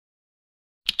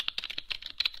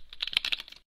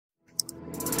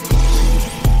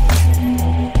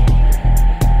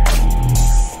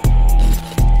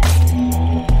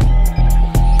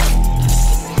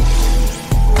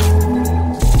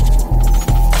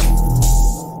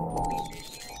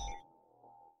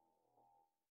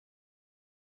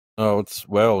Oh, it's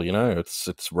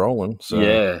it's rolling. So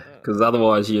Yeah, because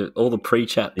otherwise, all the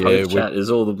pre-chat, post-chat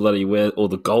is all the bloody where all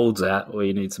the gold's at, or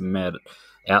you need some mad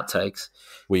outtakes.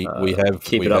 we have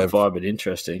keep it up vibe and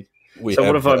interesting. We so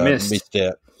have, what have I missed?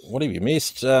 Out. What have you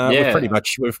missed? Yeah.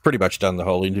 We've pretty much done the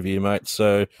whole interview, mate.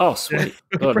 So sweet.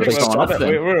 Pretty well done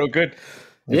it. We're all good.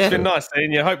 Yeah. It's been nice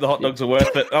seeing you. I hope the hot dogs are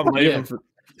worth it. I'm leaving.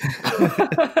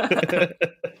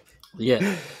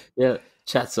 Yeah.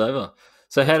 Chat's over.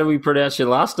 So how do we pronounce your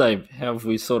last name? How have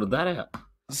we sorted that out?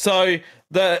 So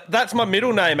that's my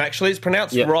middle name. Actually, it's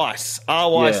pronounced Rice.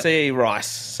 RYCE Rice.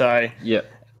 So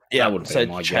that would be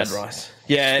my Chad guess. Rice.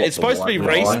 Yeah, it's supposed to be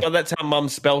Reese, but that's how Mum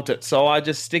spelt it. So I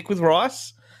just stick with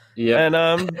Rice. Yeah,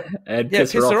 and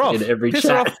piss her off in every piss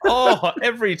chat. Her off. Oh,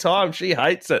 every time she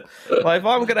hates it. Like if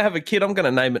I'm going to have a kid, I'm going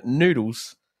to name it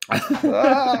Noodles.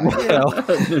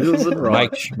 Noodles and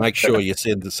rice. Make sure you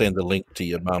send the link to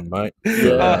your mum, mate.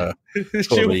 Yeah, for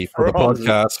the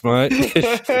podcast, mate.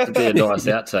 It'd be a nice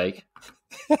outtake.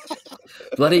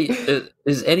 Bloody,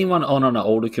 is anyone on an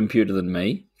older computer than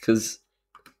me? Because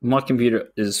my computer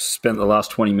has spent the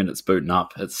last 20 minutes booting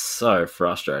up. It's so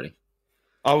frustrating.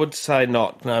 I would say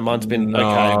not. No, mine's been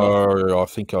okay. I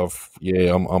think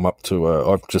I'm up to.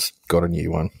 I've just got a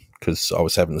new one because I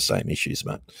was having the same issues,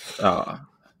 mate. Oh,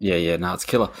 yeah. No, it's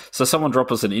killer. So someone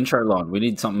drop us an intro line. We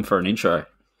need something for an intro.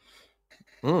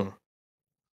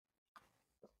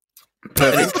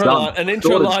 Perfect. An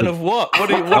intro line of what? What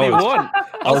do you want?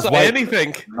 I'll say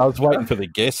anything. I was waiting for the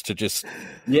guest to just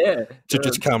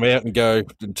come out and go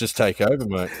and just take over,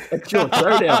 mate. It's your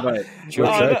show now, mate. It's your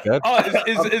show, Dad.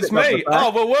 It's me.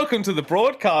 Oh, well, welcome to the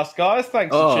broadcast, guys.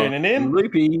 Thanks for tuning in.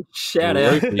 Loopy, shout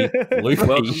out.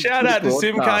 Loopy. Shout out to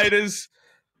Simcators.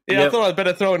 Yeah, I thought I'd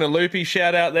better throw in a Loopy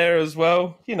shout out there as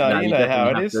well. You know how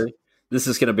it is. This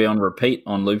is going to be on repeat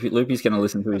on Loopy. Loopy's going to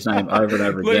listen to his name over and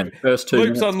over again. First 2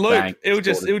 minutes, on loop. Bang, he'll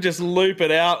just loop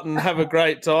it out and have a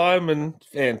great time and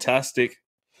fantastic.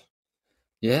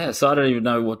 Yeah, so I don't even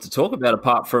know what to talk about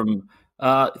apart from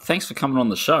thanks for coming on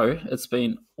the show. It's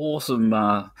been awesome.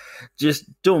 Just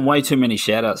doing way too many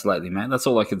shout outs lately, man. That's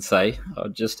all I can say.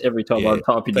 Every time I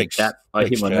type in the chat, I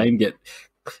hear my name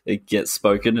get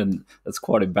spoken, and it's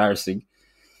quite embarrassing.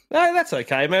 No, that's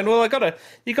okay, man. Well,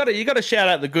 you gotta shout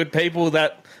out the good people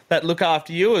that look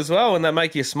after you as well and that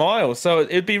make you smile. So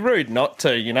it'd be rude not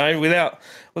to,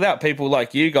 without people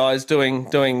like you guys doing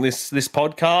this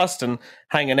podcast and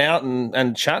hanging out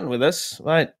and chatting with us,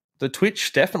 mate. The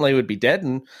Twitch definitely would be dead,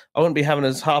 and I wouldn't be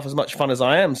having half as much fun as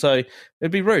I am. So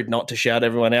it'd be rude not to shout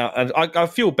everyone out. And I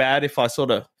feel bad if I sort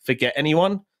of forget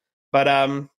anyone, but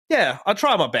I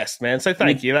try my best, man. So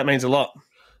thank you. That means a lot.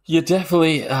 You're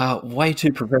definitely way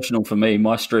too professional for me.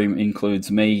 My stream includes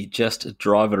me just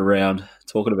driving around,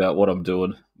 talking about what I'm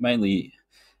doing. Mainly,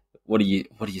 what do you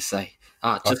say?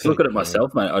 Just looking at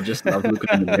myself, mate. I just love looking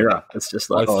in the mirror. It's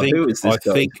just like, who is this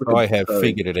guy? I think I have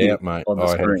figured it out, mate. On the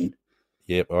screen.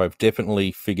 I've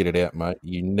definitely figured it out, mate.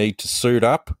 You need to suit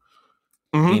up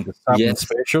into something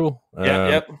special.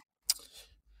 Yep.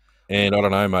 And I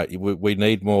don't know, mate. We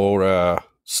need more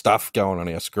stuff going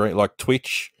on our screen, like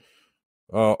Twitch.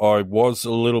 I was a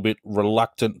little bit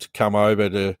reluctant to come over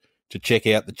to check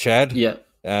out the Chad. Yeah.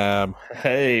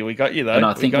 Hey, we got you though. And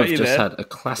I think we've just had a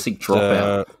classic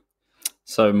dropout.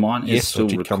 So mine is still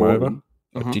recording.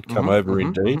 I did come over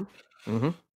indeed.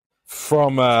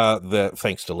 From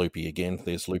thanks to Loopy again.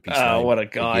 There's Loopy's name. Oh, what a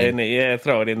guy, isn't he? Yeah,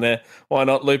 throw it in there. Why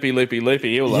not Loopy?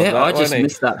 You'll love that. I just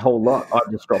missed that whole lot. I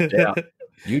just dropped out.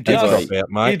 You did drop out,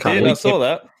 mate. You did. I saw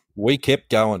that. We kept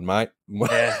going, mate.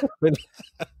 Yeah.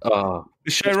 The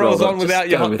show rolls on without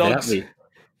your hot dogs. It's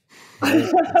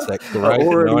that great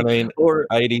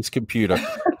 1980s computer.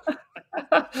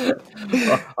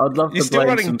 I'd love to. You're still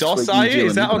running DOS, are you?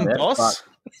 Is that on DOS?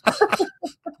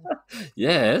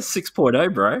 Yeah,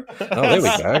 6.0, bro. Oh, there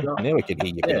we go. Now we can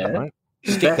hear you better, mate.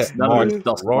 Just get that mic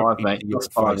DOS 5, mate. DOS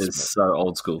 5 is so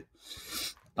old school.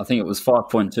 I think it was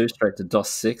 5.2 straight to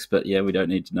DOS 6, but yeah, we don't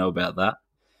need to know about that.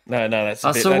 No, that's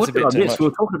a bit, so what did I miss? We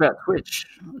were talking about Twitch.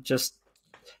 Just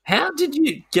how did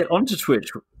you get onto Twitch?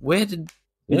 Where did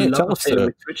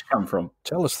Twitch come from?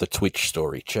 Tell us the Twitch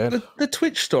story, Chad. The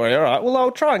Twitch story. All right. Well,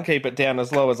 I'll try and keep it down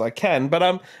as low as I can.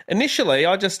 But initially,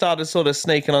 I just started sort of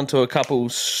sneaking onto a couple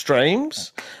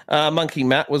streams. Monkey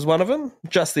Matt was one of them.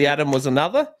 Just the Atom was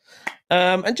another.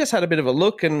 And just had a bit of a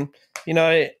look. And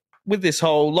with this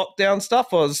whole lockdown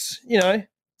stuff, I was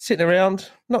sitting around,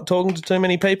 not talking to too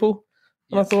many people.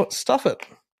 And I thought, stuff it.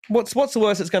 What's the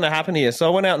worst that's going to happen here? So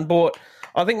I went out and bought,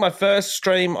 I think my first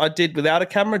stream I did without a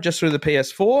camera, just through the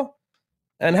PS4,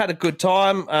 and had a good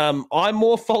time.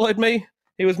 iMore followed me.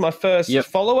 He was my first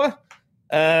follower.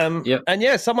 And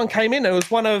yeah, someone came in. It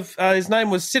was one of his name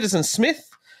was Citizen Smith.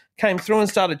 Came through and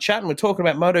started chatting. We're talking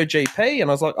about MotoGP, and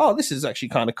I was like, "Oh, this is actually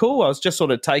kind of cool." I was just sort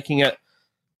of taking it,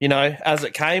 as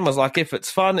it came. I was like, "If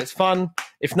it's fun, it's fun.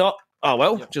 If not, oh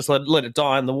well, just let it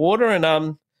die in the water."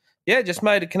 And just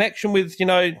made a connection with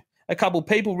a couple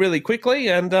people really quickly,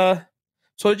 and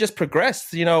sort of just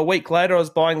progressed. A week later, I was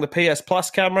buying the PS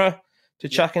Plus camera to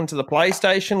chuck into the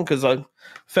PlayStation because I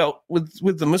felt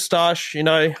with the moustache,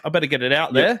 I better get it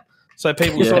out there. So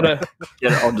people sort of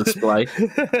get it on display.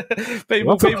 people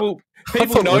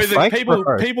know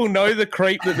the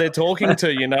creep that they're talking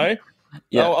to.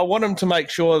 Yeah. I want them to make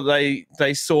sure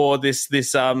they saw this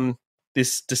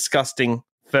disgusting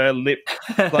fur lip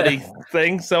bloody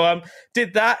thing. So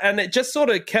did that, and it just sort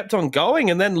of kept on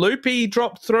going. And then Loopy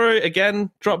dropped through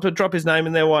again. Drop his name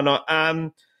in there. Why not?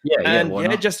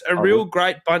 Just a real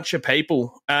great bunch of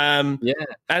people. And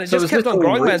it just kept on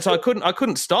growing, man. So I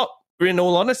couldn't stop. In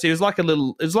all honesty, it was like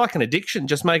an addiction,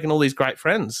 just making all these great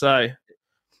friends. So,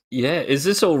 is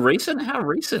this all recent? How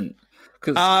recent?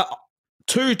 Because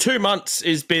 2 months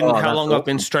has been how long I've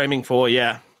been streaming for.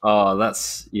 Yeah. Oh,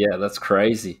 that's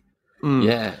crazy.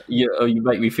 Yeah, you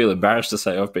make me feel embarrassed to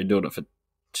say I've been doing it for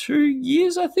 2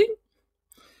 years, I think.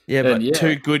 Yeah, but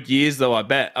 2 good years though. I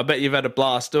bet you've had a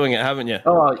blast doing it, haven't you?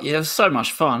 Oh yeah, it was so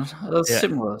much fun. It was a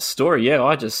similar story. Yeah,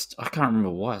 I can't remember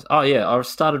why. Oh yeah, I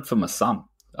started for my son.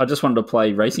 I just wanted to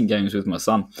play racing games with my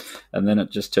son, and then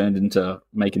it just turned into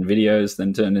making videos,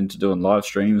 then turned into doing live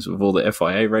streams with all the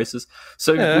FIA races.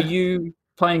 So were you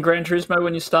playing Gran Turismo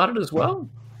when you started as well?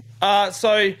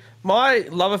 So my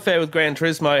love affair with Gran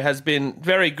Turismo has been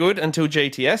very good until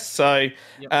GTS. So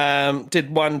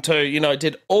did 1, 2,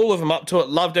 did all of them up to it.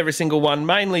 Loved every single one,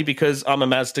 mainly because I'm a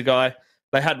Mazda guy.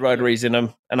 They had rotaries in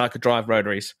them, and I could drive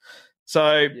rotaries.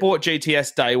 So bought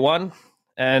GTS day one,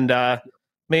 and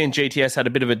me and GTS had a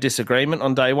bit of a disagreement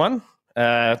on day one.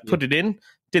 Put it in,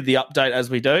 did the update as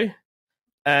we do,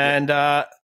 and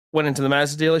went into the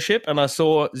Mazda dealership, and I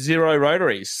saw 0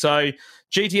 rotaries. So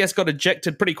GTS got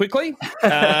ejected pretty quickly.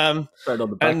 And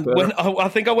when I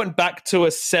think I went back to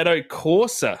Assetto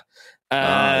Corsa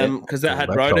because that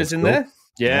had rotors in there.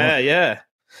 Yeah.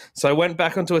 So I went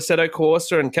back onto Assetto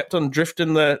Corsa and kept on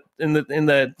drifting in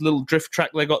the little drift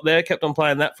track they got there. Kept on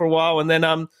playing that for a while, and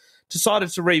then decided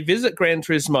to revisit Gran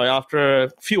Turismo after a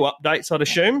few updates, I'd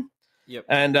assume. Yep.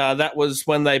 And that was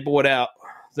when they brought out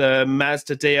the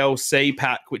Mazda DLC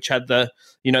pack, which had the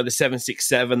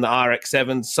 767, the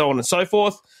RX-7, so on and so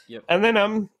forth. Yep. And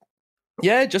then,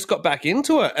 just got back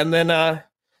into it, and then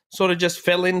sort of just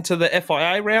fell into the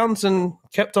FIA rounds and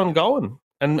kept on going.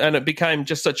 And it became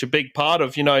just such a big part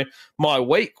of, my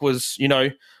week was,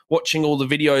 watching all the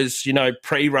videos,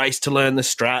 pre-race to learn the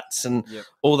strats and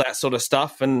all that sort of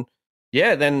stuff. And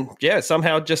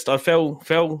somehow just I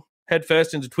fell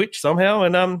headfirst into Twitch somehow.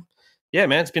 And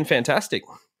man, it's been fantastic.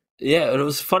 Yeah, it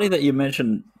was funny that you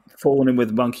mentioned falling in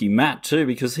with Monkey Matt too,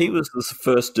 because he was the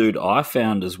first dude I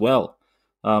found as well.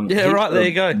 There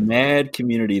you go. Mad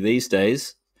community these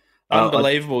days.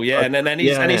 Unbelievable, and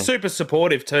he's super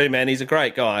supportive too, man. He's a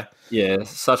great guy. Yeah,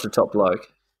 such a top bloke.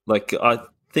 Like, I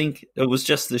think it was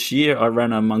just this year I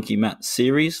ran a Monkey Matt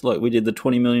series. Like, we did the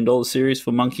 $20 million series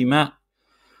for Monkey Matt.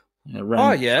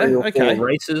 Ran 3 or 4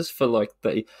 races for, like,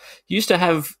 they used to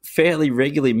have fairly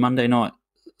regularly Monday night,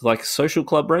 like, social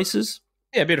club races.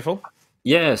 Yeah, beautiful.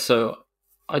 Yeah, so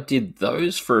I did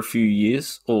those for a few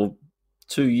years, or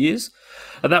 2 years.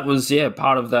 And that was,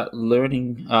 part of that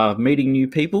learning, meeting new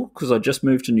people, because I just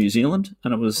moved to New Zealand,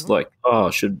 and it was like,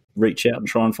 I should reach out and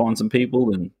try and find some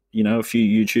people. And, a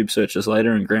few YouTube searches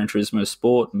later, and Gran Turismo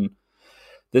Sport and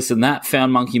this and that,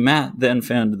 found Monkey Matt, then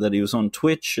found that he was on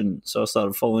Twitch, and so I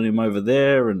started following him over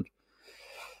there. And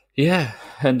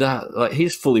like,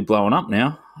 he's fully blown up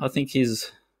now. I think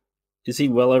is he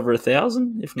well over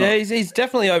 1,000? If not, yeah, he's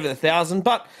definitely over 1,000.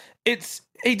 But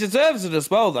he deserves it as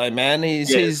well, though, man.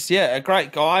 He's a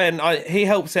great guy, and he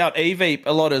helps out Eveep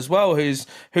a lot as well, who's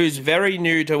very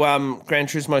new to Gran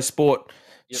Turismo Sport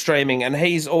streaming, and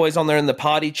he's always on there in the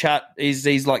party chat.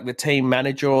 He's like the team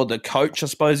manager or the coach, I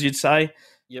suppose you'd say.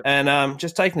 Yep. And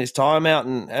just taking his time out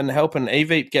and helping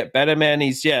Eveep get better, man.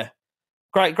 He's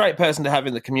great person to have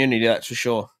in the community, that's for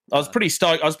sure. I was pretty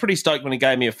stoked when he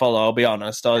gave me a follow, I'll be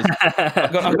honest. I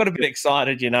got a bit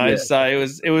excited, so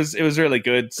it was really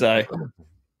good. So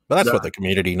but that's what the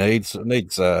community needs. It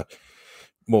needs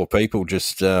more people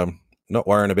just not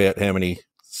worrying about how many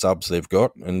subs they've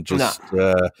got, and just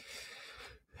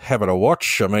having a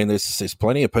watch. I mean, there's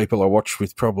plenty of people I watch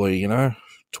with probably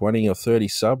 20 or 30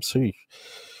 subs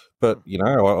but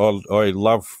I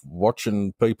love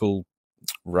watching people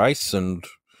race and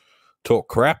talk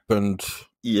crap, and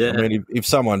Yeah. I mean, if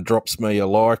someone drops me a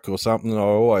like or something, I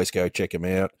always go check them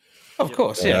out. Of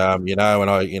course, yeah. And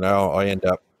I end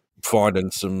up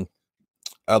finding some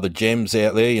other gems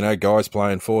out there. Guys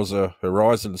playing Forza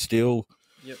Horizon still,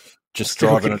 just Still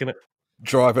driving kicking it.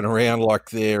 driving around like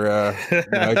they're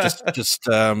just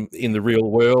in the real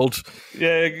world.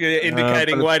 Yeah,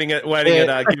 indicating waiting at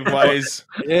giveaways.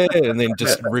 Yeah, and then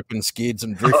just ripping skids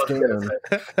and drifting.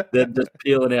 Then just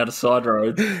peeling out of side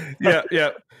roads. Yeah.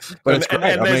 But it's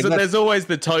great. And there's always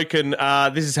the token,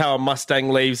 this is how a Mustang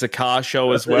leaves a car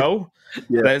show as well.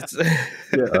 Yeah.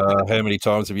 How many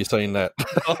times have you seen that?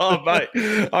 Oh, mate,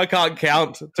 I can't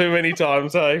count too many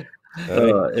times, hey?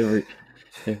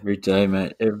 Every day,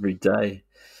 mate. Every day.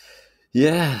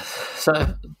 Yeah.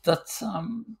 So that's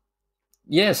so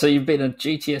you've been a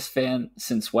GTS fan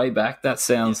since way back. That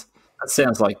sounds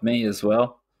like me as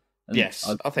well. And yes,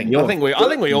 I think we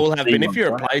all have been. If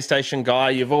you're a PlayStation guy,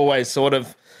 you've always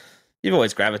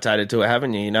gravitated to it,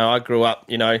 haven't you? I grew up,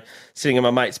 sitting in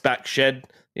my mate's back shed,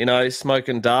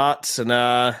 smoking darts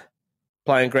and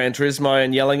playing Gran Turismo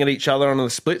and yelling at each other on the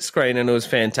split screen, and it was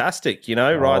fantastic,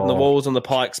 riding the walls on the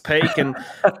Pikes Peak and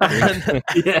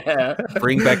yeah.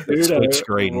 Bring back the split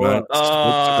screen, man.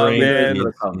 Oh, split screen man.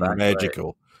 is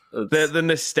magical. The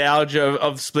nostalgia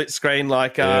of split screen,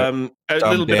 like a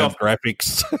little bit off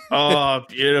graphics. Oh,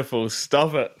 beautiful!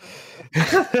 Stop it.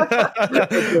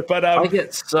 But I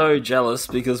get so jealous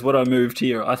because when I moved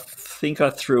here, I think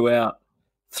I threw out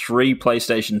 3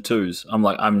 PlayStation 2s. I'm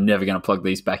like, I'm never going to plug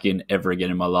these back in ever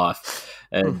again in my life.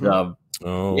 And now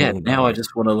I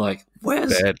just want to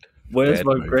where's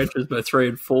my Gran Turismo 3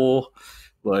 and 4?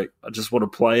 Like, I just want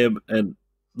to play them. And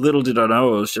little did I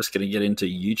know I was just going to get into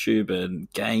YouTube and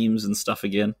games and stuff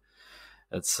again.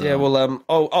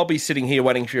 I'll be sitting here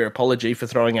waiting for your apology for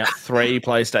throwing out 3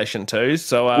 PlayStation 2s.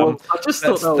 So I just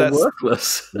thought they were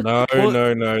worthless. No,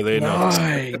 they're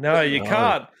not. No, you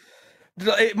can't.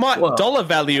 It might dollar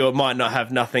value. It might not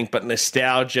have nothing but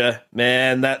nostalgia.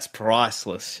 Man, that's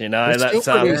priceless. Some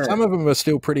of them are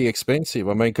still pretty expensive.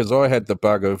 I mean, because I had the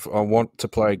bug of I want to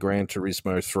play Gran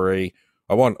Turismo 3.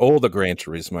 I want all the Gran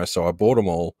Turismo, so I bought them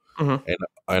all, and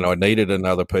I needed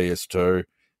another PS2,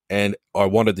 and I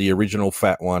wanted the original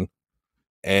fat one,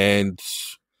 and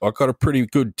I got a pretty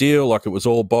good deal. Like, it was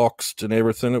all boxed and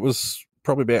everything. It was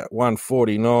probably about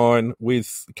 $149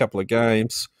 with a couple of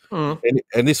games. And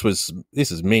this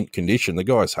is mint condition. The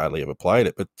guys hardly ever played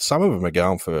it, but some of them are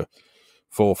going for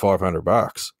 $400 or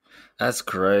 $500. That's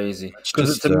crazy.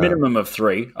 Because it's a minimum of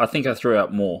 3. I think I threw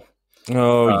out more.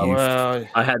 Well,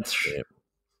 I had,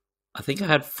 I think I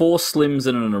had 4 slims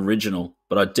and an original,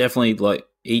 but I definitely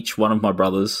each one of my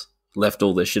brothers left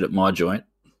all their shit at my joint,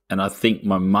 and I think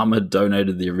my mum had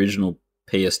donated the original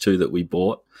PS2 that we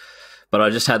bought, but I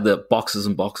just had the boxes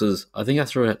and boxes. I think I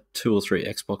threw out 2 or 3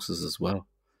 Xboxes as well.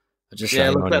 That's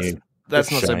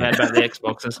not so bad about the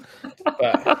Xboxes.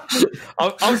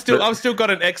 But I've still got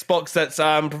an Xbox that's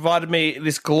provided me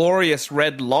this glorious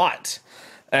red light,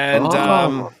 and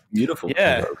beautiful.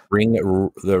 Yeah,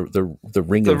 the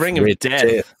ring of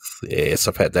death. Yes,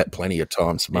 I've had that plenty of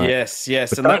times, mate. Yes,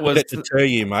 but and that was to tell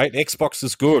you, mate. Xbox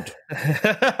is good.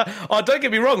 Oh, don't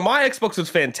get me wrong. My Xbox was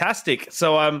fantastic.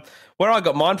 So, where I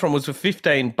got mine from was for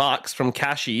 $15 from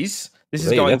Cashies. This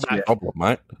is going back. Problem,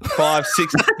 mate. 5,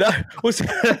 6. No.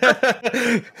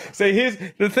 See, here's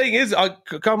the thing: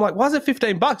 I'm like, why is it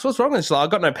 $15? What's wrong with this? I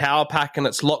got no power pack, and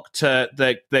it's locked to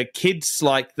the kids.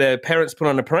 Like, their parents put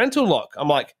on a parental lock. I'm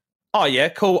like, oh yeah,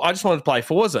 cool. I just wanted to play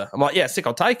Forza. I'm like, yeah, sick.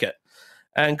 I'll take it.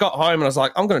 And got home, and I was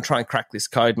like, I'm going to try and crack this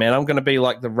code, man. I'm going to be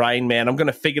like the Rain Man. I'm going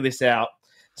to figure this out.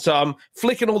 So I'm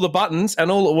flicking all the buttons, and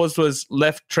all it was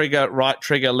left trigger, right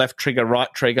trigger, left trigger, right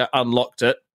trigger. Unlocked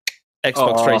it.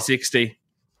 Xbox 360.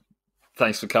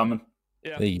 Thanks for coming.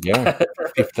 Yeah. There you go.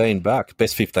 $15.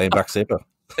 Best $15 ever.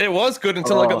 It was good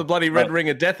until I got the bloody red ring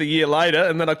of death a year later,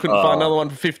 and then I couldn't find another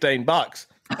one for $15.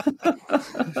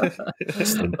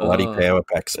 It's the bloody power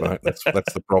packs, mate. That's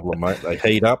the problem, mate. They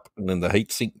heat up, and then the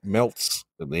heatsink melts,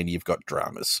 and then you've got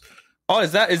dramas. Oh,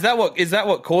 is that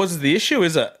what causes the issue?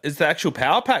 Is it? Is the actual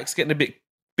power packs getting a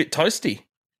bit toasty?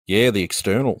 Yeah, the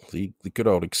external, the good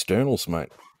old externals,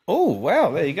 mate. Oh,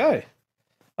 wow, there you go.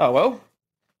 Oh, well,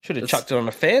 should have chucked it on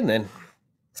a fan then.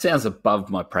 Sounds above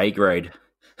my pay grade.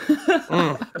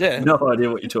 Yeah. No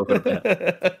idea what you're talking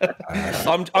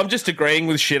about. I'm just agreeing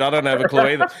with shit. I don't have a clue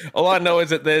either. All I know is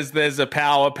that there's a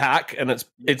power pack and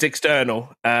it's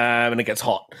external and it gets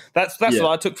hot. That's what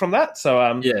I took from that.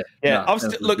 So yeah. No,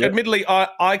 admittedly,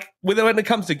 I when it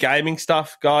comes to gaming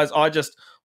stuff, guys, I just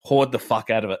hoard the fuck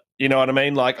out of it. You know what I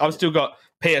mean? Like, I've still got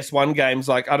PS1 games.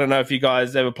 Like, I don't know if you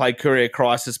guys ever played Courier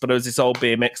Crisis, but it was this old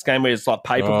BMX game where it's like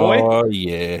Paperboy. Oh,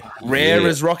 yeah. Rare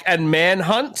as rock. And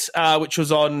Manhunt, which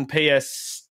was on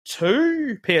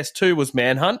PS2. PS2 was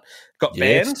Manhunt. Got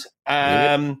banned.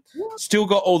 Still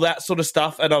got all that sort of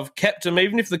stuff, and I've kept them.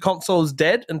 Even if the console is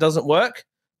dead and doesn't work,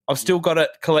 I've still got it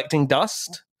collecting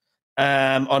dust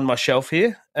on my shelf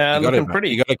here. Looking pretty.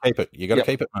 You got to keep it. You got to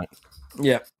keep it, mate.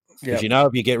 Yeah. Because you know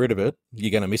if you get rid of it,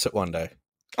 you're going to miss it one day.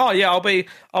 Oh yeah, I'll be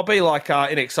like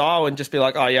in exile and just be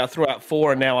like, oh yeah, I threw out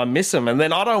 4 and now I miss them, and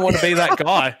then I don't want to be that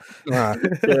guy. No,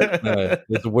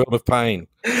 there's a world of pain.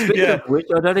 Speaking of which,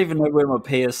 I don't even know where my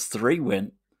PS3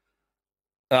 went.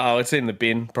 Oh, it's in the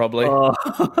bin probably. Oh,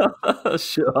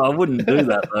 sure, I wouldn't do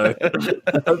that though.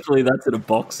 Hopefully, that's in a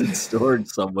box in storage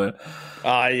somewhere.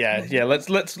 Yeah.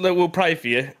 We'll pray for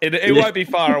you. It won't be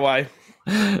far away.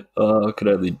 Oh, I could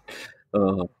only.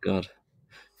 Oh God.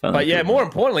 But yeah, more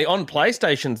importantly, on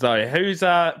PlayStations though, who's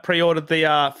pre-ordered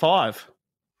the 5?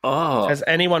 Oh, has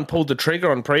anyone pulled the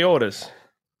trigger on pre-orders?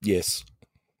 Yes,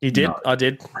 you did. No. I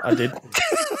did.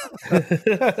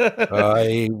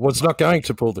 I was not going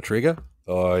to pull the trigger.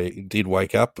 I did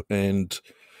wake up a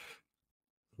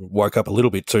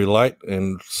little bit too late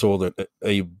and saw that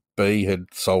EB had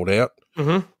sold out,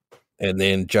 and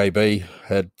then JB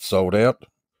had sold out.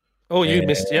 Oh, you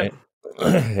missed it.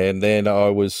 And then I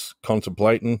was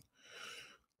contemplating,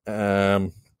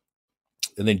 and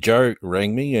then Joe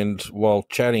rang me, and while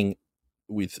chatting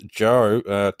with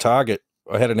Joe, Target,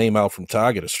 I had an email from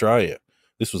Target Australia.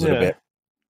 This was at about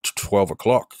 12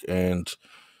 o'clock, and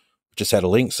just had a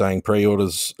link saying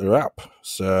pre-orders are up.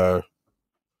 So,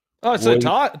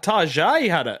 Target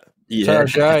had it. Yeah.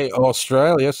 Target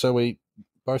Australia. So we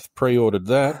both pre-ordered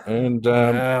that, and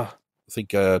I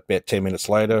think about 10 minutes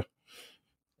later,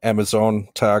 Amazon,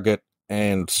 Target,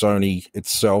 and Sony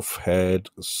itself had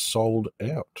sold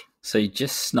out. So you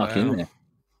just snuck in there.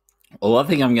 Well, I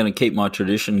think I'm going to keep my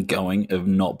tradition going of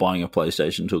not buying a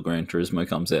PlayStation until Gran Turismo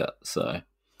comes out. So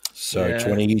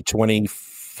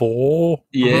 2024?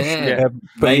 Yeah.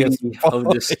 Maybe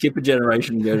I'll just skip a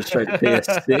generation and go straight to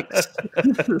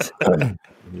PS6.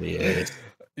 Yes.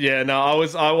 Yeah, no,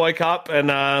 I woke up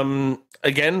and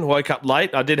woke up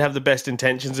late. I did have the best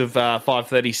intentions of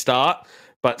 5:30 start.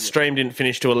 But stream didn't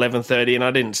finish till 11:30, and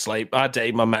I didn't sleep. I had to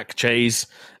eat my mac cheese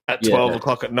at 12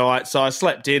 o'clock at night. So I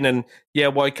slept in and,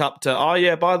 woke up to,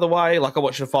 by the way, like I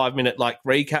watched a 5-minute,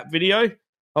 recap video.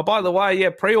 Oh, by the way,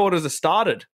 pre-orders are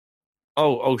started.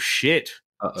 Oh shit.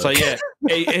 Uh-oh. So,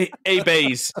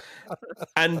 EBs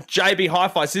and JB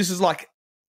Hi-Fi. So this is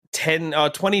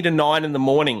 20 to 9 in the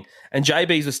morning, and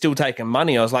JBs were still taking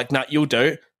money. I was like, nah, you'll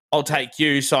do. I'll take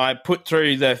you. So I put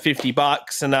through the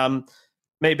 $50 and,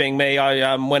 me being me,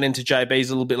 I went into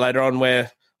JB's a little bit later on where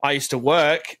I used to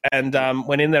work and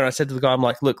went in there. I said to the guy, I'm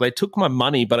like, look, they took my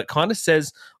money, but it kind of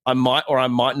says I might or I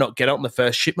might not get it on the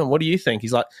first shipment. What do you think?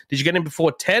 He's like, did you get in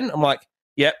before 10? I'm like,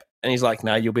 yep. And he's like,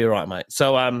 no, you'll be all right, mate.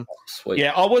 So, sweet.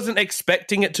 I wasn't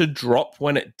expecting it to drop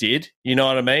when it did. You know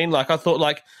what I mean? I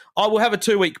thought I will have a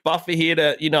 2-week buffer here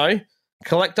to,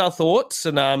 collect our thoughts.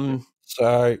 And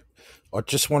So I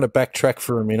just want to backtrack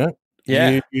for a minute.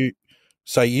 Yeah.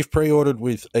 So you've pre-ordered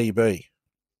with EB?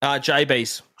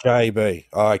 JB's. JB.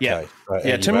 Okay. Yeah,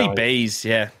 So too many B's.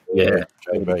 Yeah.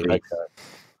 JB. Okay.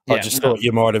 I just thought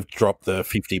you might have dropped the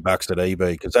 $50 at EB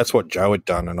because that's what Joe had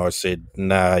done, and I said,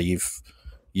 "Nah, you've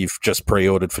just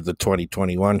pre-ordered for the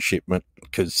 2021 shipment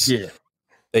because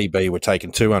EB were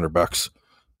taking $200."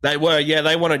 They were,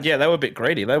 they wanted, they were a bit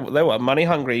greedy. They were money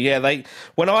hungry. Yeah,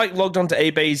 when I logged onto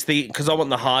EB's because I want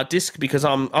the hard disk because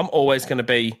I'm always going to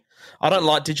be. I don't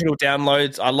like digital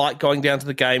downloads. I like going down to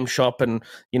the game shop and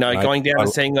going down and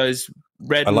seeing those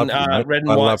red and white. I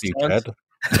love you, Chad.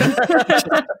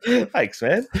 Thanks,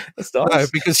 man. That's nice. No,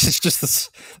 because it's just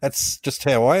that's just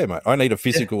how I am, mate. I need a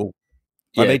physical.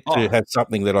 I need to have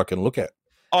something that I can look at.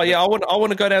 Oh yeah, I want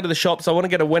to go down to the shops. I want to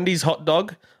get a Wendy's hot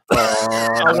dog.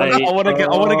 I want to get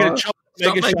a chocolate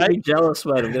mega shake. Me jealous,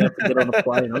 mate. I'm gonna have to get on a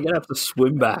plane. I'm gonna have to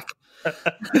swim back.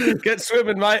 Get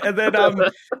swimming, mate, and then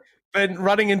been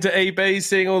running into EB,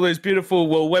 seeing all those beautiful.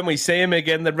 Well, when we see them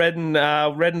again, the red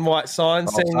and white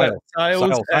signs, seeing that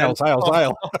sales.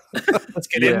 Let's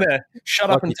get in there. Shut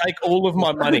up and take all of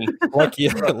my money. Like you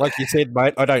said,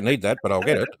 mate. I don't need that, but I'll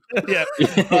get it. Yeah.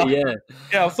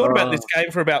 I've thought about this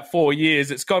game for about 4 years.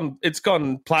 It's gone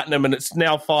platinum, and it's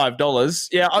now $5.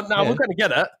 Yeah, we're going to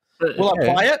get it. Will I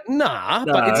play it? Nah,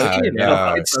 but it's here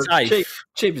now. It's safe.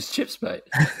 Cheap as chips, mate.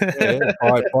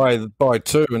 Buy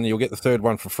 2 and you'll get the third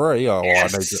one for free. Oh,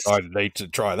 yes. I need to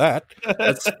try that.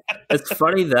 It's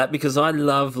funny that because I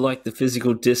love the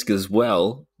physical disc as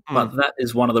well, But that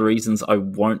is one of the reasons I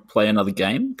won't play another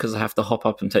game, because I have to hop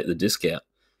up and take the disc out.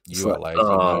 You are lazy,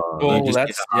 mate. Well, You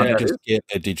just get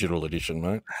a digital edition,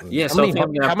 mate. Yeah, How so I many, think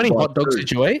I'm gonna how have to many buy hot dogs two.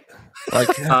 did you eat? Like,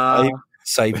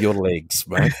 Save your legs,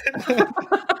 mate.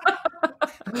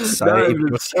 Save No,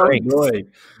 your it's so strength. annoying.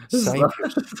 It's Save like,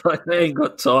 it's like I ain't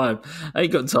got time. I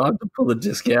ain't got time to pull the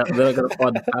disc out, and then I got to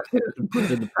find the packet and put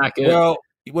it in the packet.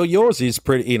 Well, yours is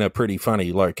in a pretty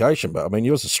funny location, but I mean,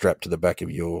 yours is strapped to the back of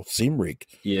your sim rig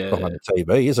behind the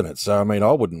TV, isn't it? So, I mean,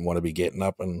 I wouldn't want to be getting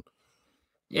up and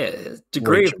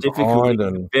degree reaching of difficulty behind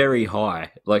and- very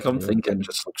high. Like I'm it thinking,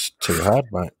 just looks too hard,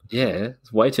 mate.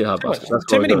 it's way too hard.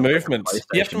 too many movements.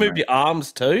 You have to move your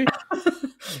arms too.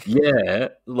 Yeah,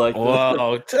 like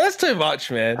Wow, that's too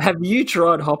much, man. Have you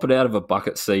tried hopping out of a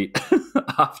bucket seat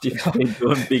after you've been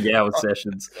doing big hour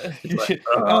sessions? It's like,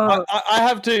 I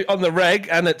have to on the reg,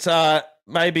 and it's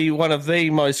maybe one of the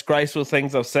most graceful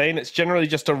things I've seen. It's generally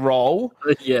just a roll.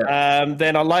 Yeah.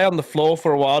 Then I lay on the floor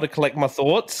for a while to collect my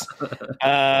thoughts,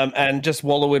 and just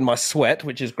wallow in my sweat,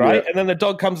 which is great. Yeah. And then the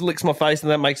dog comes and licks my face,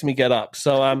 and that makes me get up.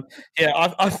 So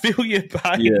I feel your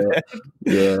pain.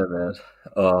 Yeah, man.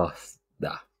 Oh,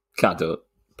 nah, can't do it.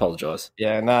 Apologise.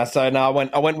 Yeah, no. So no,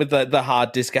 I went with the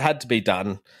hard disk. It had to be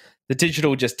done. The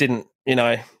digital just didn't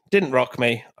rock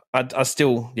me. I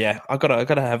still, I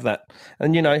gotta have that.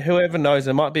 And whoever knows,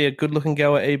 there might be a good looking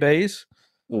girl at EBs,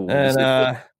 Ooh,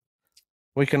 and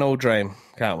we can all dream,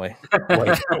 can't we?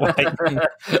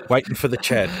 Waiting for the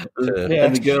Chad.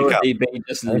 And the girl at EB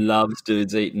just loves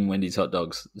dudes eating Wendy's hot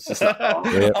dogs. It's just like,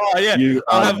 Oh yeah, you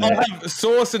I are have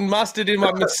sauce and mustard in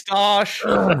my moustache,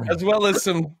 as well as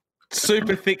some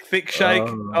super thick shake.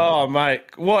 Oh mate,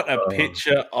 what a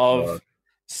picture of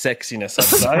sexiness! I'd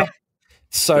say.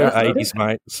 So 80s,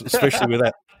 mate, especially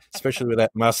with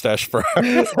that mustache, bro.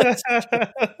 oh,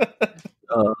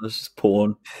 it's just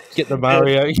porn. Get the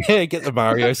Mario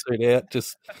suit out.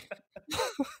 Just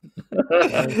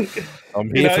I'm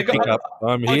here for pickup.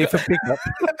 I'm here for pickup.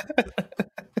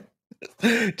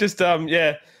 Just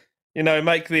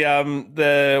make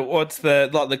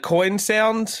the coin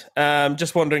sound.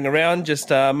 Just wandering around, just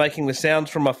making the sounds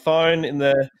from my phone in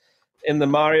the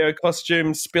Mario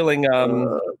costume, spilling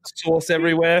sauce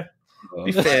everywhere.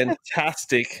 Be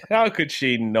fantastic. How could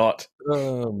she not?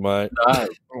 Oh, mate.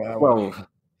 Well,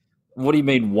 what do you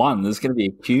mean one? There's going to be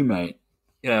a queue, mate.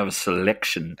 You have a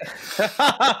selection.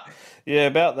 Yeah,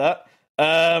 about that.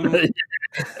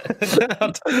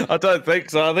 I don't think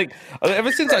so. I think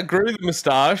ever since I grew the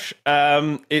moustache,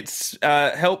 it's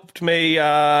helped me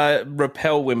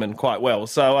repel women quite well.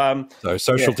 So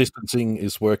social distancing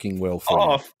is working well for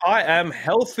you. I am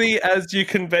healthy as you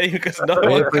can be because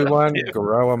Everyone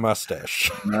grow a mustache.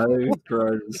 No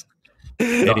grows.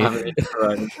 Not having any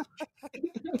grows.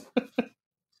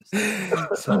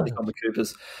 On the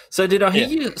Coopers. So did I hear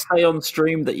you say on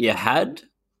stream that you had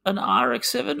an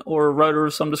RX-7 or a rotor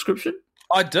of some description?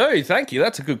 I do. Thank you.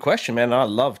 That's a good question, man. I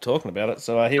love talking about it.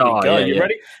 So here we go. Yeah, you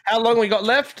ready? How long we got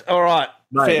left? All right.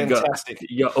 Mate, fantastic.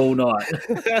 You got all night.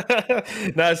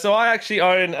 No, so I actually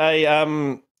own a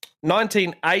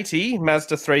 1980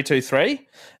 Mazda 323.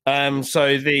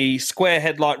 So the square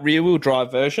headlight rear wheel drive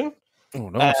version. Oh,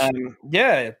 nice.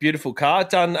 Beautiful car.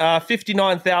 Done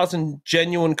 59,000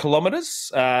 genuine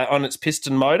kilometers on its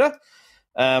piston motor.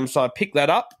 So I picked that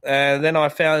up, and then I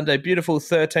found a beautiful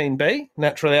 13B,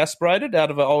 naturally aspirated, out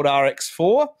of an old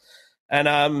RX-4,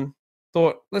 and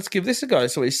thought, let's give this a go.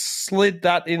 So we slid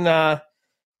that in the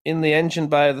engine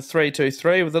bay of the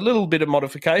 323 with a little bit of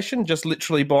modification, just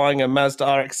literally buying a Mazda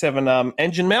RX-7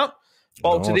 engine mount,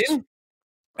 bolted in,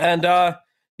 and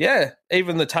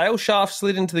even the tail shaft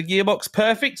slid into the gearbox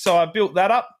perfect. So I built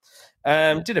that up,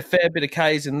 did a fair bit of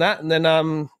Ks in that, and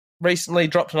then recently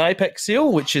dropped an Apex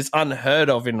seal, which is unheard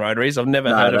of in rotaries. I've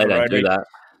never heard of a rotary. Do that.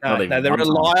 No, they're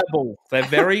reliable. They're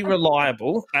very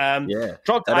reliable.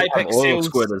 Dropped they don't Apex have oil seals.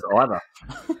 squirters either.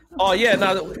 Oh yeah,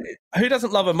 no. Who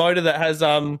doesn't love a motor that has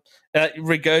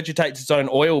regurgitates its own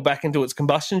oil back into its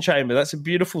combustion chamber? That's a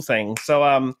beautiful thing. So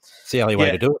it's the only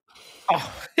way to do it.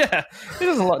 Oh yeah, who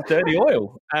doesn't like dirty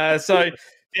oil? Then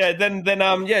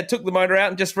took the motor out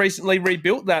and just recently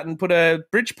rebuilt that and put a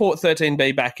Bridgeport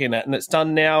 13B back in it, and it's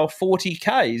done now 40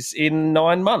 Ks in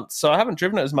 9 months. So I haven't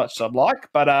driven it as much as I'd like,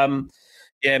 but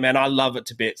man, I love it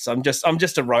to bits. I'm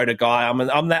just a rotor guy.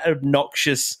 I'm that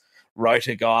obnoxious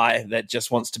rotor guy that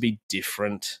just wants to be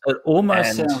different. It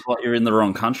almost sounds like you're in the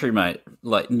wrong country, mate.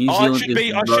 Like New Zealand. I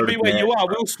should be where you are.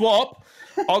 We'll swap.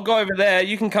 I'll go over there.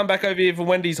 You can come back over here for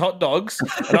Wendy's hot dogs,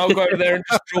 and I'll go over there and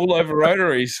just drool over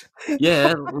rotaries.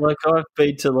 Yeah, like I've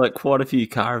been to like quite a few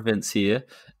car events here,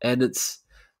 and it's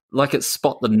like it's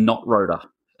spot the not rotor.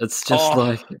 It's just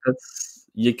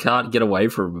You can't get away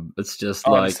from them. It's just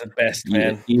it's the best,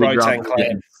 man. Rotan Rotan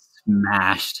Clan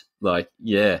smashed.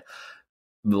 Mad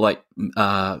Mike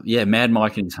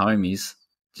and his homies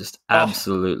just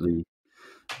absolutely.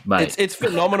 Mate. It's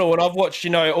phenomenal, and I've watched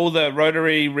all the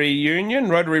Rotary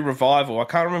Revival. I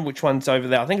can't remember which one's over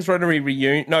there. I think it's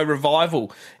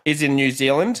Revival is in New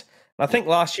Zealand. I think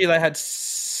last year they had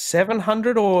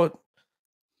 700 or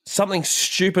something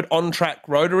stupid on track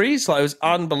rotaries. Like, it was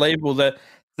unbelievable. Over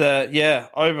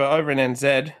in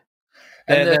NZ,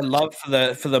 their love for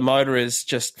the motor is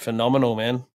just phenomenal,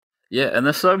 man. Yeah, and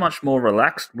they're so much more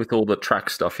relaxed with all the track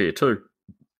stuff here too.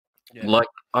 Yeah. Like,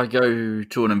 I go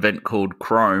to an event called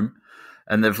Chrome,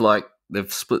 and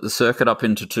they've split the circuit up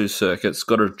into 2 circuits.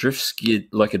 Got a drift skid,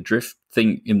 like a drift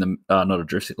thing in the not a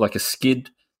drift, like a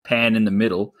skid pan in the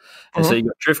middle, and so you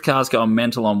got drift cars going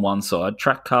mental on one side,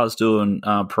 track cars doing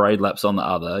parade laps on the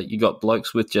other. You got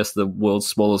blokes with just the world's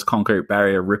smallest concrete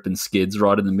barrier ripping skids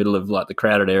right in the middle of like the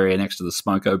crowded area next to the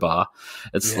Smoko bar.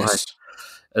 It's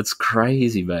it's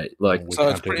crazy, mate. Like, so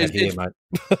it's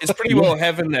pretty well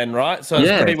heaven then, right? So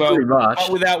it's pretty much. But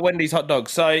without Wendy's hot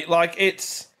dogs. So like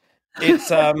it's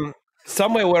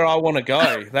somewhere where I want to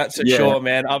go. That's for sure,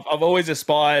 man. I've always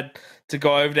aspired to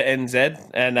go over to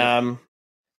NZ, and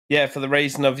for the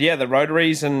reason of the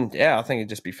rotaries, and I think it'd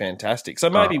just be fantastic. So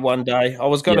maybe one day. I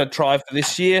was going to try for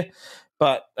this year,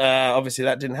 but obviously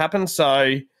that didn't happen.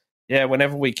 So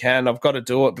whenever we can, I've got to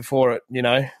do it before it,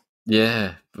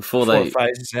 before it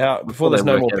phases out, before there's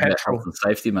no more petrol. Health and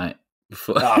safety, mate.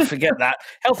 Forget that.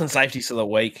 Health and safety's for the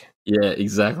week. Yeah,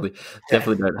 exactly.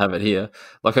 Definitely don't have it here.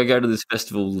 Like, I go to this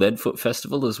festival, Leadfoot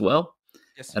Festival, as well.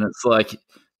 Yes. And it's like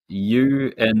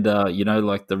you and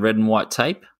like the red and white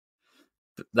tape.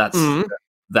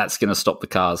 That's going to stop the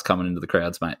cars coming into the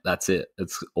crowds, mate. That's it.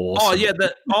 It's awesome. Oh yeah,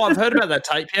 I've heard about that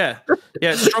tape. Yeah,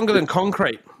 it's stronger than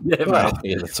concrete. Yeah,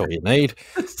 that's all you need.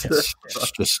 It's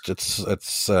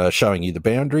showing you the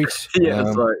boundaries.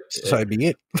 Yeah, so be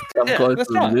it. Come close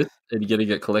to this, and you're going to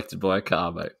get collected by a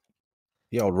car, mate.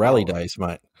 The old rally days,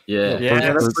 mate. Yeah.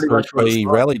 That's pretty much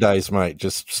rally days, mate.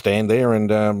 Just stand there,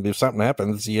 and if something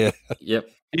happens, Yep.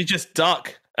 You just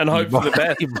duck and hope for the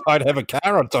best. You might have a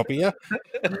car on top of you.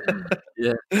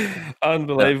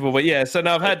 Unbelievable. But so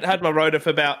now I've had my Rotor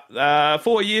for about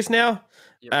 4 years now.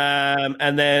 Yep.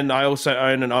 And then I also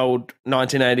own an old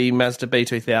 1980 Mazda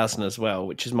B2000 as well,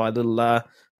 which is my little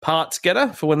parts getter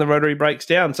for when the rotary breaks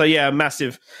down. So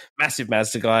massive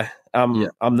Mazda guy. I'm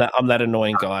that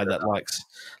annoying guy that likes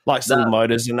little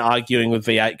motors and arguing with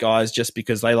V8 guys just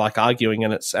because they like arguing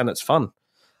and it's fun.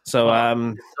 So there's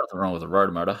nothing wrong with a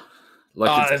rotor motor.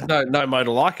 Like, there's no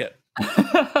motor like it.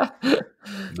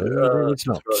 No, it's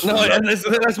not. No, and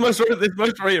there's most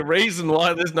probably a reason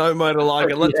why there's no motor like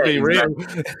it. Let's be real.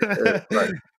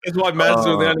 That's why Mazda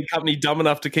were the only company dumb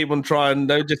enough to keep on trying.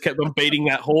 They just kept on beating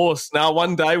that horse. Now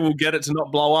one day we'll get it to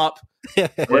not blow up.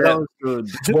 Good.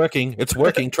 It's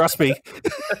working. Trust me.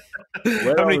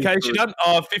 How many Ks you done?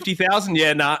 50,000.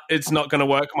 Yeah, it's not going to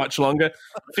work much longer.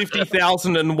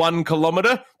 50,001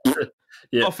 kilometre.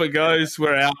 Off it goes.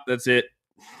 We're out. That's it.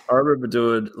 I remember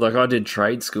doing, I did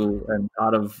trade school, and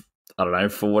part of, I don't know,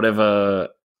 for whatever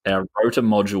our rotor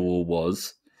module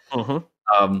was,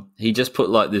 he just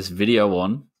put this video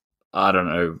on. I don't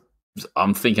know.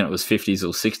 I'm thinking it was 50s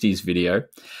or 60s video,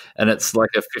 and it's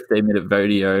like a 15-minute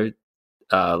video,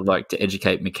 to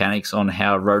educate mechanics on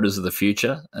how rotors are the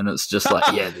future. And it's just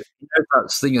there's no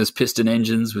such thing as piston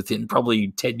engines within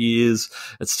probably 10 years.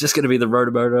 It's just going to be the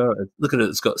rotor motor. Look at it.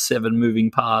 It's got 7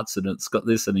 moving parts, and it's got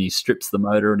this, and he strips the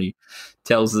motor, and he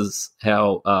tells us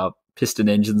how piston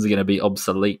engines are going to be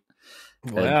obsolete.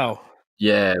 Wow. And,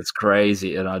 it's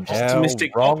crazy. And I just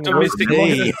optimistic.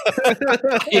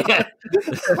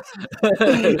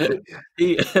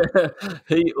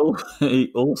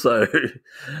 He also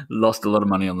lost a lot of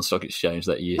money on the stock exchange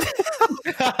that year.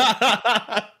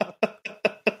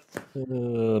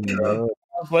 No.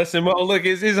 Bless him. Well, look,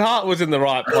 his heart was in the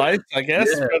right place, I guess.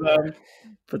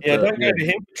 But don't go to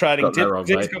him for trading tips.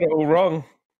 He's got it all wrong.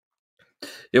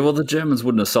 Yeah, well, the Germans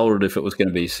wouldn't have sold it if it was going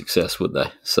to be a success, would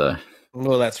they? So.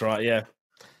 Well, that's right. Yeah.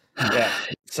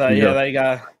 So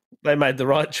they made the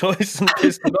right choice and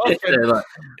pissed it off.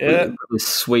 This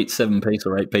sweet 7-piece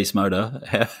or 8-piece motor.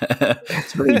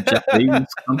 It's really Japanese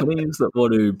companies that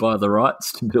want to buy the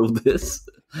rights to build this.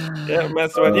 Yeah,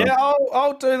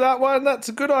 I'll do that one. That's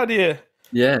a good idea.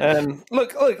 Yeah. And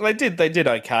look, they did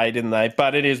okay, didn't they?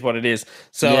 But it is what it is.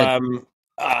 So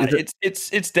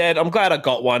It's dead. I'm glad I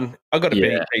got one. I got a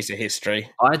big Yeah. piece of history.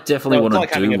 I definitely want It's to like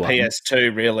do having a one.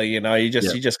 PS2, really. You know, you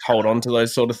just hold on to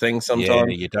those sort of things Yeah,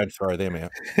 sometimes. you don't throw them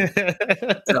out.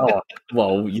 Oh,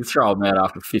 well, you throw them out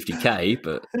after 50k,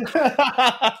 but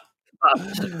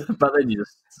then you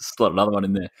just slot another one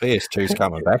in there. PS2's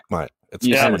coming back, mate. It's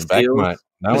Yeah, coming back, still- mate.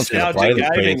 No one's going to play the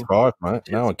Nostalgic gaming. PS5, mate.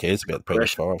 No one cares about the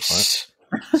PS5, mate.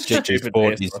 GT Stupid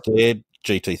Sport is PS5. dead.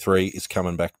 GT3 is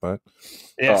coming back, mate.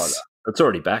 Yes. It's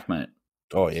already back, mate.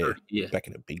 Oh, yeah. Yeah. Back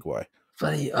in a big way.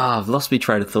 Bloody, I've lost my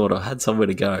train of thought. I had somewhere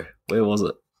to go. Where was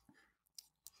it?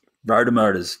 Rotor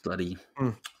Motors, bloody.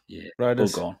 Yeah,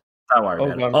 Rotors. all gone. Don't worry All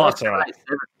about gone. it. Oh, That's all right.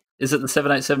 787. Is it the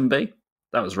 787B?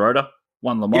 That was Rotor.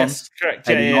 Won Le Mans. Yes, correct.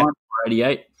 Yeah, 89 yeah. or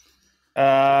 88.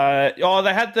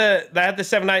 They had the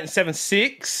 7.8 and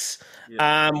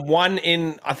 7.6. One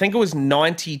in, I think it was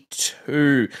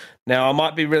 92. Now I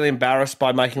might be really embarrassed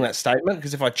by making that statement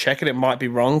because if I check it, it might be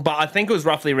wrong. But I think it was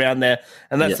roughly around there,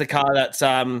 and that's the car that's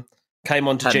came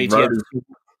onto Had GTS. rotors.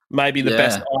 Maybe the Yeah.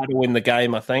 best idol in the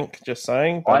game. I think. Just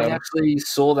saying. I But, actually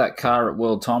saw that car at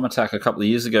World Time Attack a couple of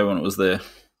years ago when it was there.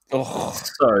 oh,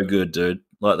 So good, dude.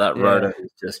 Like that Yeah. rotor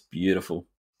is just beautiful.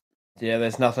 yeah,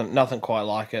 there's nothing quite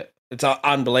like it. It's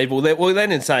unbelievable.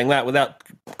 Then in saying that, without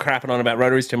crapping on about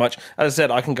rotaries too much, as I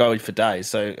said, I can go for days.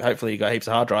 So hopefully you got heaps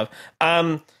of hard drive.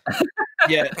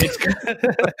 Yeah, it's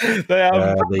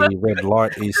The red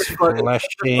light is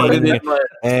flashing,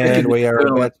 and we are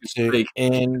about to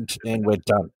end, and we're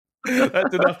done.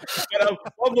 That's enough. But,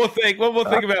 one more thing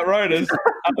about rotors.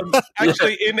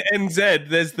 Actually, in NZ,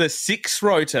 there's the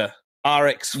 6-rotor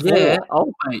RX4. Yeah,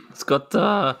 oh mate, it's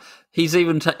got. He's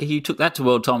even he took that to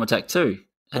World Time Attack too.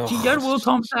 Did you go to World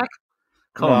Time Attack?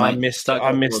 Come No, on, mate. I missed it. Don't go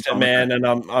I to missed World it, Time man,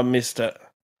 Attack. and I missed it.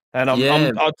 And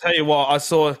Yeah. I'll tell you what, I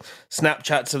saw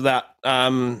Snapchats of that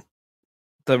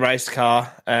the race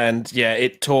car, and yeah,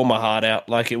 it tore my heart out.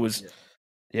 Like it was,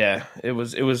 it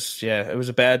was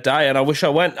a bad day, and I wish I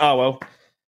went. Oh well,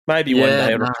 maybe one Yeah,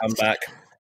 day it'll nah, come back.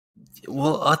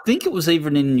 Well, I think it was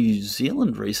even in New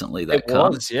Zealand recently. That It car.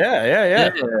 was,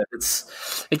 yeah.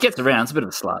 It gets around. It's a bit of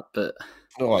a slut, but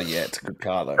Oh yeah, it's a good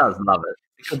car though. it does love it.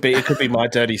 It could be my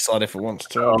dirty slut if it wants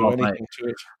to. I'll do Oh, anything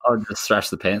to I'll just thrash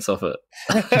the pants off it.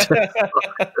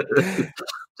 it.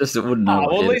 Just it wouldn't know.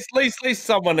 Well, what at least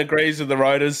someone agrees with the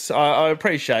rotors. I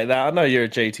appreciate that. I know you're a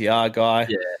GTR guy.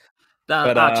 Yeah.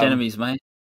 but, Arch enemies, mate.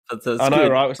 That's I know,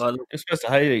 good. right? We're supposed to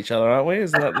hate each other, aren't we?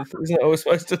 Isn't that what we're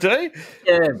supposed to do?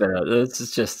 Yeah, but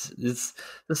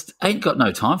it's ain't got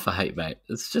no time for hate, mate.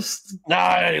 It's just No,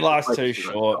 life's too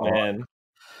short, man.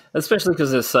 especially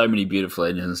because there's so many beautiful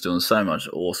engines doing so much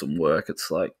awesome work.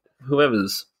 It's like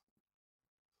whoever's,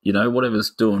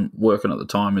 whatever's working at the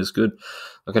time is good.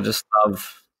 Like I just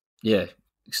love,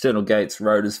 external gates,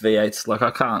 rotors, V8s. Like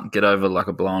I can't get over like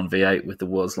a blown V8 with the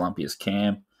world's lumpiest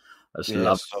cam. I just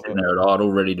love sitting there at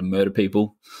idle, ready to murder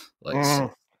people. Like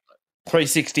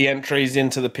 360 entries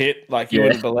into the pit, like you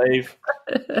wouldn't believe.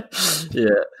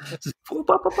 Just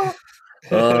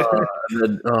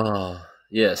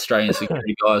Australian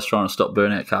security guys trying to stop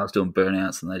burnout cars doing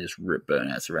burnouts, and they just rip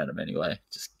burnouts around them anyway.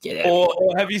 Just get out.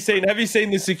 Or have you seen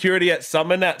the security at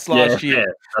Summer Nats last year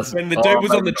when the dude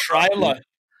was on the trailer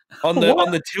on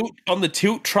the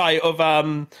tilt tray of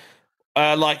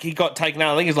like he got taken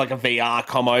out. I think it was like a VR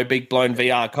commo, big blown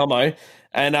VR commo.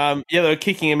 And they were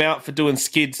kicking him out for doing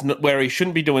skids where he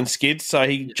shouldn't be doing skids. So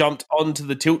he jumped onto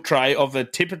the tilt tray of a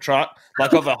tipper truck,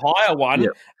 like of a higher one,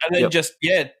 and then just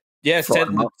set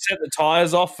the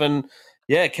tires off and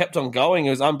kept on going. It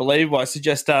was unbelievable. I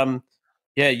suggest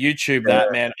YouTube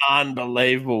that, man.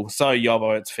 Unbelievable. So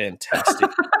yobbo, it's fantastic.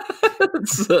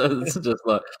 it's just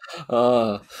like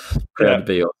proud to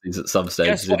be Aussies at some stage.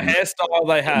 Guess what hairstyle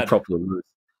they had?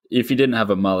 If he didn't have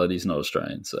a mullet, he's not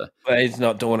Australian. So he's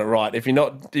not doing it right. If you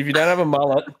don't have a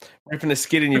mullet, ripping a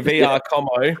skid in your VR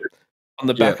commo on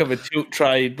the back of a tilt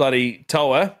tray bloody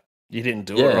tower, you didn't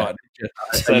do it right, did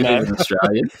you? So you did an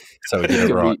Australian. So he did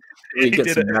it right. He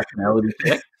gets some nationality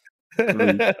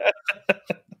check.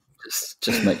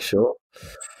 Just make sure.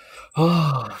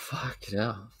 Oh, fuck it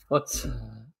out. What's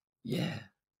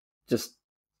just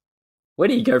where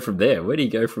do you go from there? Where do you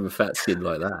go from a fat skid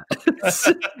like that?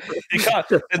 You can't.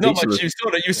 There's not much.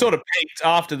 You sort of peaked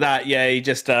after that. Yeah, you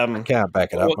just can't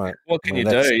back it up, mate. What can you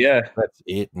do? Yeah, that's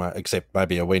it, mate. Except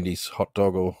maybe a Wendy's hot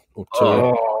dog or two.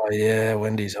 Oh yeah,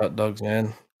 Wendy's hot dogs,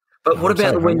 man. But what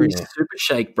about the Wendy's now. super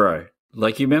shake, bro?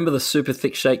 Like you remember the super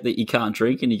thick shake that you can't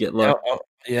drink, and you get like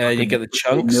you get the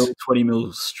chunks, 20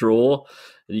 mil straw,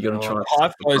 and you got to try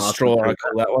high flow straw. I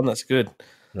call that one. That's good.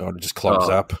 It just clogs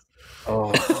up.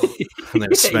 Oh, and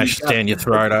then it smashes down your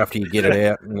throat after you get it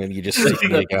out, and then you just sit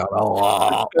there going,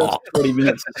 oh, first 20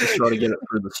 minutes is just trying to get it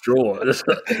through the straw.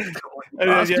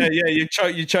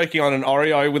 You're choking on an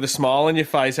Oreo with a smile on your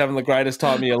face, having the greatest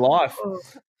time of your life.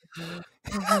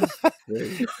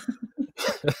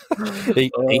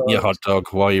 Eating your hot dog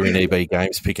while you're in EB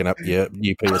Games, picking up your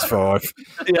new PS5.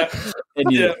 Yeah,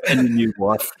 and your new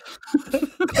wife,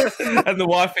 and the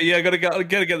wifey. Yeah, got to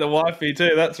get the wifey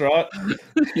too. That's right.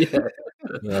 Yeah.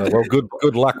 Well,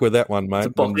 good luck with that one,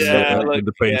 mate. When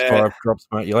the PS5 drops,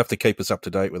 mate, you'll have to keep us up to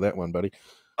date with that one, buddy.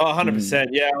 Oh, 100%.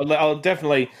 Yeah, I'll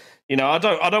definitely. You know, I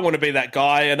don't want to be that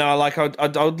guy, and I'll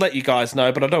let you guys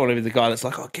know, but I don't want to be the guy that's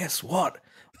like, oh, guess what?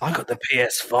 I got the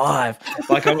PS5.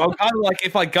 Like I'm kind of like,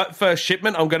 if I got first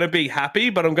shipment, I'm going to be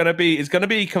happy, but it's going to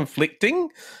be conflicting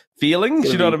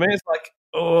feelings. You know what I mean? It's like,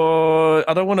 oh,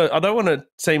 I don't want to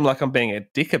seem like I'm being a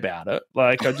dick about it.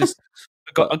 Like I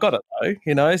got it though,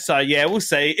 you know. So yeah, we'll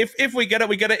see. If we get it,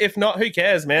 we get it. If not, who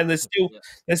cares, man? There's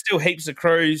still heaps of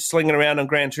crews slinging around on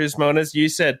Gran Turismo, and as you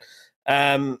said,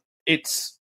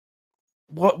 it's.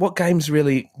 What games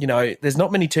really, you know, there's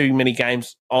not too many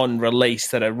games on release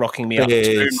that are rocking me up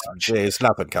too much. There's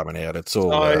nothing coming out. It's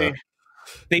all you've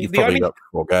the probably only, got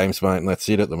 4 games, mate, and that's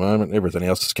it at the moment. Everything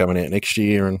else is coming out next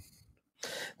year, and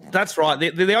that's right.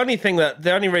 The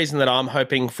only reason that I'm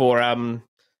hoping for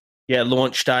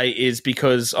launch day is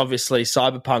because obviously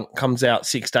Cyberpunk comes out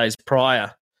 6 days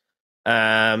prior,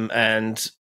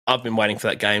 and I've been waiting for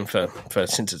that game for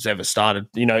since it's ever started.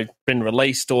 You know, been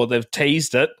released or they've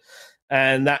teased it.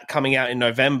 And that coming out in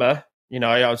November, you know,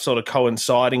 I was sort of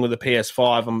coinciding with the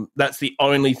PS5. That's the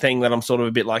only thing that I'm sort of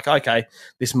a bit like, okay,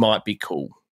 this might be cool.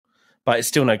 But it's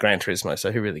still no Gran Turismo,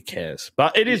 so who really cares?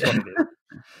 But it is what it is.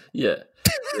 Yeah.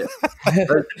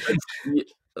 It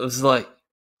was like,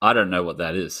 I don't know what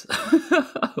that is.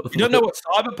 You don't know what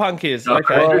Cyberpunk is?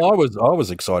 Okay. Well, I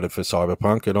was excited for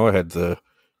Cyberpunk, and I had the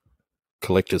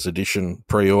collector's edition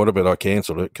pre-order, but I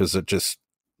cancelled it because it just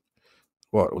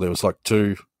there was like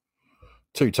two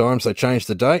times they changed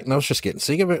the date, and I was just getting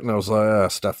sick of it, and I was like,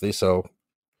 stuff this, I'll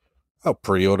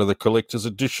pre-order the collector's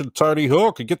edition Tony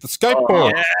Hawk and get the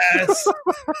skateboard. Oh, yes.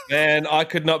 Man, I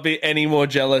could not be any more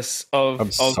jealous of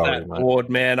that board,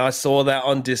 man. I saw that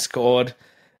on Discord,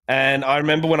 and I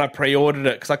remember when I pre-ordered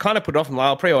it, because I kind of put it off, and like,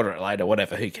 I'll pre-order it later,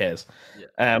 whatever, who cares?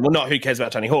 Yeah. Well, not who cares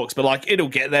about Tony Hawk's, but like, it'll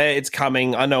get there, it's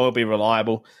coming, I know it'll be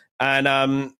reliable.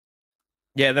 And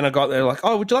yeah, then I got there like,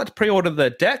 oh, would you like to pre-order the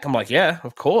deck? I'm like, yeah,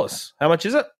 of course. How much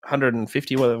is it?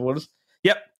 150, whatever it is.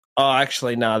 Yep. Oh,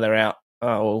 actually, no, they're out.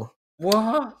 Oh,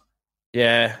 well. What?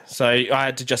 Yeah, so I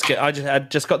had just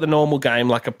got the normal game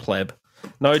like a pleb.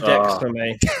 No decks for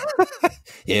me.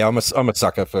 Yeah, I'm a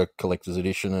sucker for collector's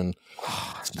edition, and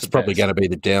it's probably going to be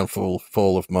the downfall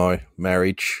of my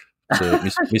marriage to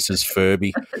Mrs.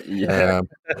 Furby. Yeah.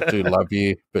 I do love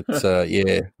you, but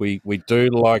yeah, we do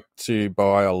like to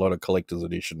buy a lot of collector's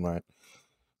edition, mate.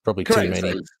 Probably Correct. Too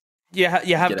many. Yeah,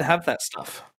 you have to have that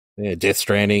stuff. Yeah, Death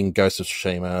Stranding, Ghost of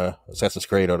Tsushima, Assassin's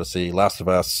Creed Odyssey, Last of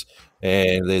Us,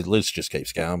 and the list just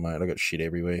keeps going, mate. I got shit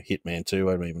everywhere. Hitman 2,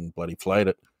 I haven't even bloody played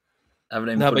it.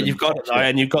 No, but you've got it though,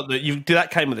 and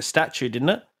that came with a statue, didn't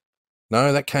it?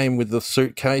 No, that came with the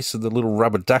suitcase and the little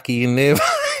rubber ducky in there.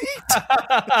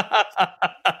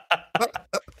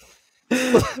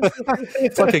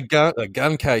 It's like a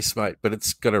gun case, mate, but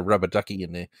it's got a rubber ducky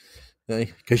in there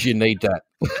because you need that.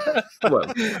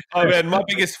 Well, oh man, my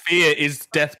biggest fear is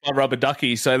death by rubber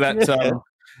ducky. So that's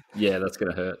yeah, that's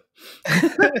gonna hurt.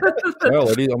 Well,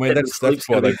 it is. I mean, that's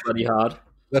why they bloody hard.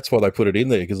 That's why they put it in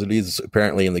there, because it is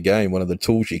apparently in the game one of the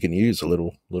tools you can use, a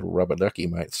little rubber ducky,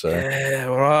 mate. So yeah,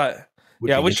 right.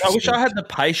 Yeah, I wish I had the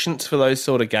patience for those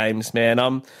sort of games,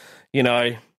 man. You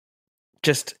know,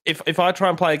 just if I try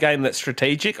and play a game that's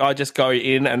strategic, I just go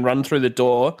in and run through the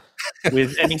door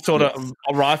with any sort of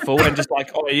a rifle and just like,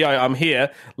 oh, yo, I'm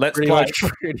here. Let's play.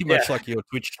 Pretty much like your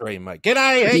Twitch stream, mate.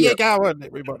 G'day, how you going,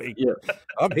 everybody? Yeah,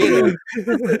 I'm here.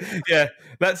 Yeah,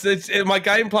 that's my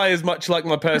gameplay is much like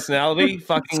my personality.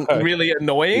 Fucking really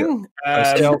annoying.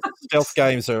 Yeah. Stealth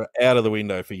games are out of the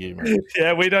window for you, mate.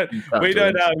 Yeah, we don't.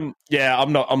 Yeah,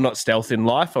 I'm not stealth in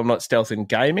life. I'm not stealth in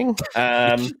gaming.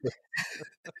 But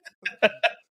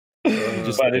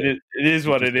it is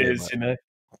what it is, you know.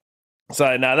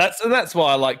 So no, that's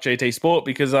why I like GT Sport,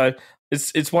 because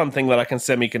it's one thing that I can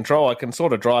semi-control. I can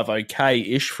sort of drive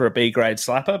okay-ish for a B grade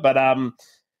slapper, but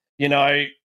you know,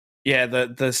 yeah,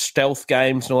 the stealth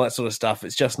games and all that sort of stuff,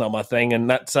 it's just not my thing, and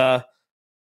that's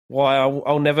why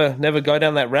I'll never go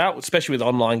down that route, especially with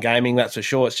online gaming. That's for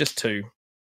sure. It's just too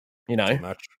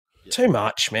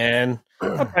much, man.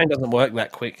 My brain doesn't work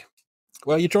that quick.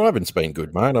 Well, your driving's been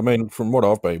good, mate. I mean, from what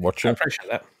I've been watching, I appreciate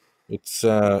that. it's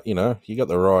you know, you got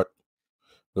the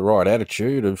right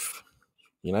attitude of,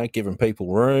 you know, giving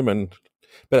people room,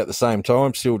 but at the same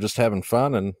time still just having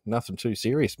fun and nothing too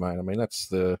serious, mate. I mean, I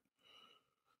think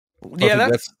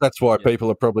that's why people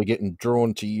are probably getting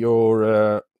drawn to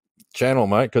your channel,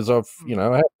 mate, because I have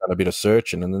done a bit of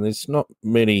searching, and then there's not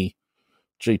many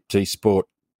GT Sport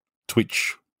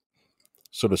Twitch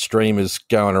sort of streamers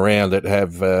going around that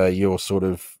have your sort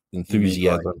of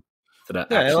enthusiasm.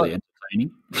 That are actually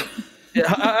entertaining.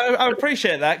 Yeah, I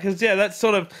appreciate that, because that's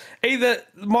sort of either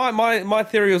my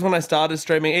theory was when I started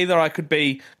streaming, either I could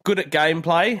be good at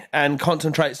gameplay and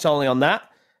concentrate solely on that,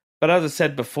 but as I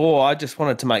said before, I just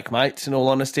wanted to make mates, in all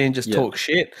honesty, and just talk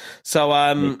shit. So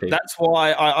that's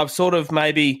why I've sort of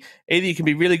maybe either you can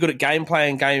be really good at gameplay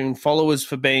and gaining followers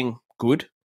for being good,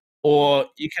 or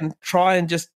you can try and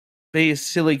just be a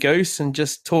silly goose and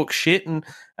just talk shit and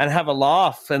have a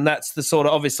laugh. And that's the sort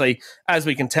of, obviously, as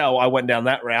we can tell, I went down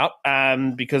that route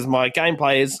because my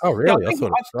gameplay is... Oh, really? I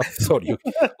thought you...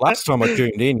 Last time I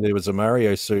tuned in, there was a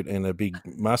Mario suit and a big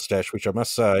mustache, which I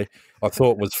must say I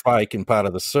thought was fake and part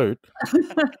of the suit.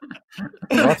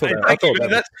 That's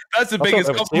the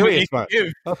biggest compliment you can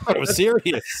give. I thought it was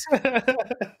serious.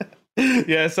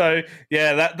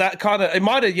 That kind of... It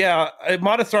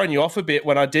might have thrown you off a bit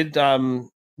when I did...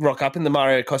 rock up in the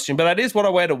Mario costume, but that is what I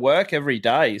wear to work every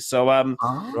day. So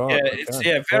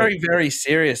very, very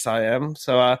serious I am.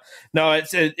 So no,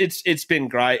 it's been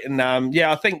great. And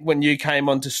I think when you came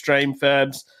onto stream,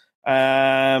 Ferbs,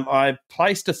 I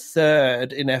placed a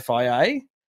third in FIA,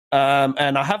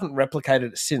 and I haven't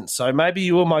replicated it since. So maybe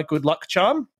you were my good luck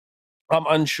charm. I'm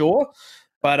unsure,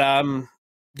 but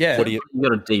what do you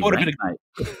got a D rank, mate?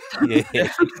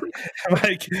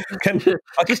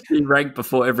 I just D-rank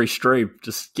before every stream.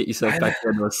 Just get yourself back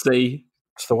down to a C.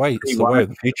 It's the way of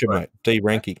the future, mate.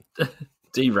 D-ranking.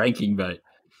 D-ranking, mate.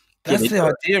 That's the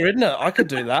idea, isn't it? I could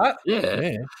do that.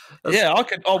 Yeah. I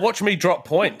could. Oh, watch me drop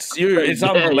points. It's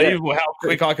unbelievable how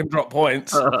quick I can drop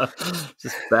points.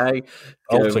 Just bag.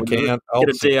 Alt account. Get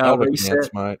a DR reset,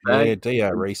 mate. Bag,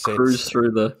 DR reset. Cruise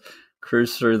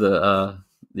through the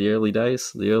early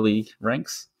days, the early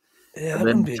ranks. Yeah, and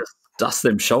then just dust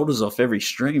them shoulders off every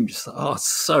stream. Just it's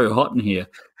so hot in here.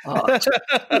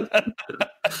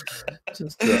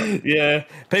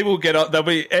 People get up. There'll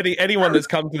be anyone that's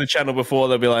come to the channel before.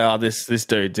 They'll be like, this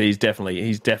dude, he's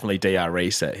definitely DR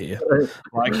reset here.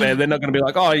 Like they're not going to be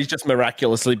like, he's just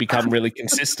miraculously become really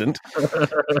consistent.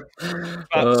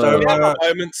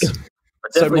 Moments. I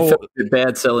definitely felt a bit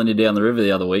bad selling you down the river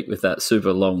the other week with that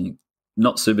super long,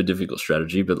 not super difficult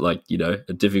strategy, but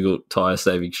a difficult tyre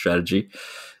saving strategy.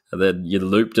 And then you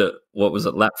looped it, what was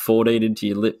it, lap 14 into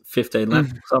your 15 lap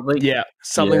or something? Yeah,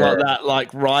 something like that,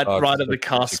 like right at the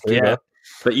cusp. Yeah.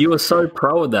 But you were so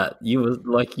pro in that. You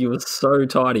were so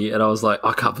tidy. And I was like,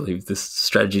 I can't believe this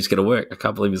strategy is going to work. I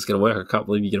can't believe it's going to work. I can't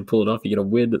believe you're going to pull it off. You're going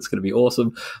to win. It's going to be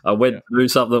awesome. I went to do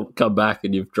something, come back,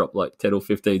 and you've dropped like 10 or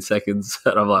 15 seconds.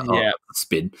 And I'm like,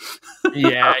 spin.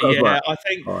 Yeah. I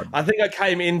think I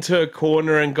came into a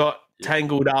corner and got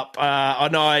tangled up.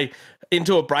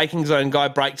 Into a braking zone. Guy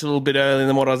braked a little bit earlier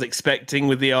than what I was expecting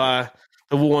with the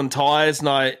worn tyres, and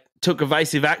I took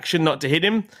evasive action not to hit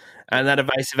him, and that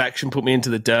evasive action put me into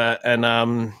the dirt. And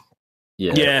mate.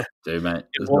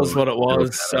 It was what it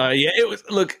was. So it was.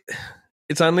 Look,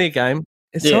 it's only a game.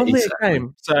 It's only a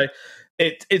game. So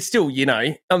it's still,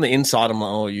 on the inside, I'm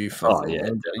like,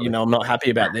 I'm not happy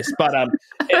about this. But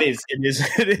it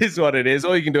is what it is.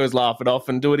 All you can do is laugh it off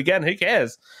and do it again. Who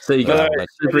cares? So you got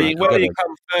whether you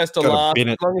come first or last. Win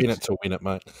it to win it,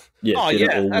 mate.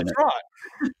 That's right.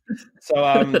 So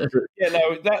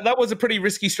that was a pretty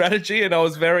risky strategy, and I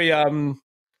was very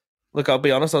look, I'll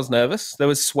be honest, I was nervous. There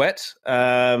was sweat,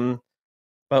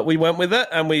 but we went with it,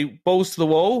 and we balls to the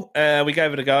wall, and we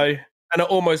gave it a go. And it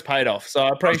almost paid off, so I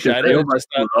appreciate it. Almost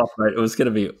paid off, mate. It was going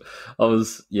to be. It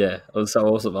was so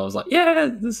awesome. I was like,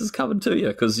 this is coming to you,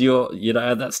 because you're,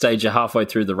 at that stage, you're halfway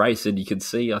through the race, and you can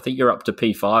see. I think you're up to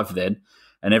P5 then,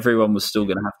 and everyone was still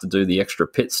going to have to do the extra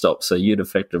pit stop. So you'd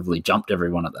effectively jumped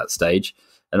everyone at that stage.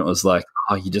 And it was like,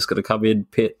 you just got to come in,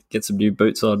 pit, get some new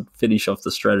boots on, finish off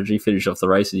the strategy, finish off the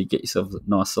race, and you get yourself a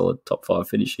nice, solid top 5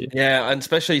 finish here. Yeah, and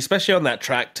especially on that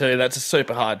track too. That's a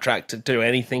super hard track to do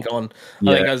anything on.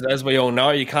 I think, as we all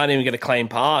know, you can't even get a clean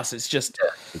pass. It's just,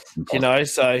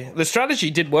 so the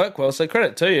strategy did work well. So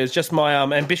credit to you. It's just my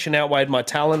ambition outweighed my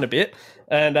talent a bit,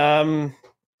 and that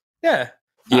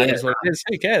is what it is.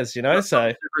 Who cares, So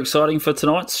super exciting for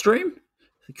tonight's stream,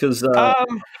 because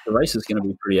the race is going to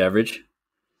be pretty average.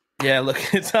 Yeah, look,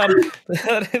 it's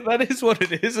that is what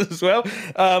it is as well.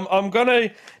 I'm gonna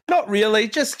not really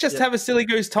just have a silly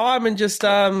goose time and just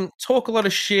talk a lot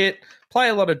of shit, play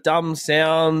a lot of dumb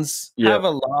sounds, have a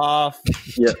laugh,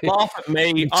 laugh at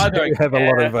me. I don't have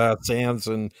care. a lot of sounds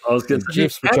and I was going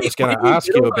GIFs, which I was going to ask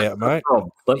you about, mate.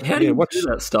 Like, how do you do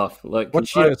that stuff? Like,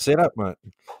 what's your setup, mate?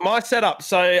 My setup.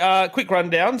 So, quick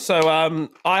rundown. So,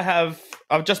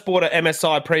 I've just bought an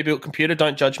MSI pre-built computer.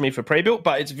 Don't judge me for pre-built,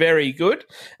 but it's very good.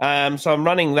 So I'm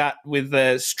running that with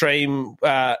the Stream,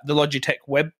 the Logitech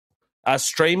Web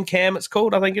Stream Cam. It's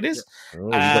called, I think it is. Oh,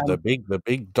 you got the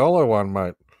big dollar one,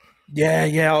 mate.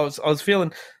 Yeah. I was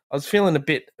feeling a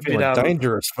bit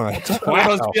dangerous, mate. Wow. I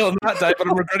was feeling that day, but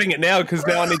I'm regretting it now because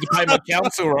now I need to pay my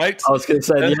council rates. I was going to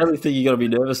say the only thing you got to be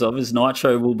nervous of is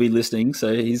Nitro will be listening,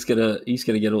 so he's gonna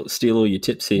steal all your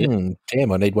tips here.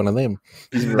 Damn, I need one of them.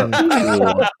 That's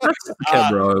the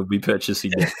camera I will be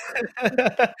purchasing.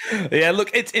 Yeah, look,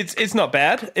 it's not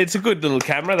bad. It's a good little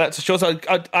camera, that's for sure. So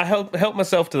I helped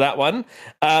myself to that one,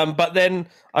 but then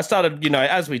I started,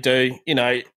 as we do,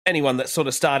 anyone that's sort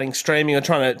of starting streaming or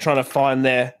trying to find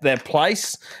their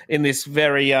place in this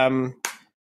very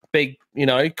big,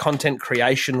 content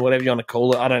creation, whatever you want to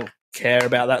call it. I don't care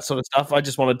about that sort of stuff. I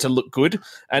just wanted to look good.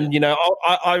 And,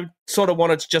 I sort of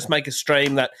wanted to just make a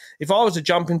stream that if I was to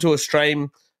jump into a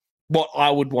stream, what I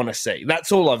would want to see.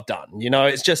 That's all I've done.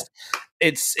 It's just,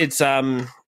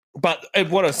 but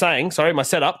what I was saying, sorry, my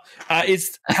setup,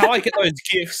 is how I get those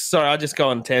GIFs. Sorry, I just go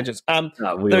on tangents.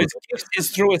 Those GIFs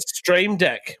is through a Stream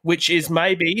Deck, which is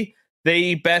maybe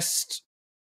the best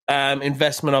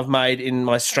investment I've made in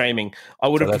my streaming. I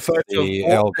would have preferred the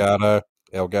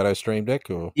Elgato Stream Deck,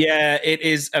 or yeah, it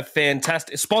is a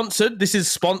fantastic sponsored. This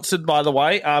is sponsored, by the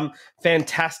way.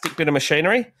 Fantastic bit of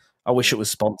machinery. I wish it was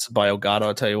sponsored by Elgato.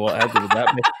 I'll tell you what, how good would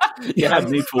that be? Yeah,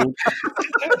 me fooled.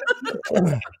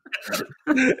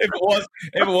 If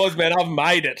it was, man, I've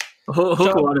made it. Hook,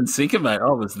 line, and sinker, mate. I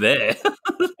was there.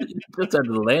 Just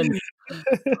over the land.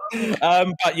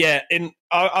 But yeah,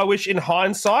 I wish in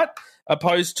hindsight,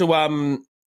 opposed to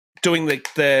doing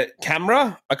the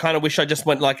camera, I kind of wish I just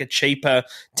went like a cheaper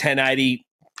 1080,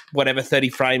 whatever, 30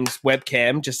 frames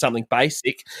webcam, just something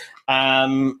basic.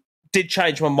 Did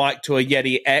change my mic to a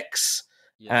Yeti X,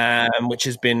 which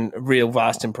has been a real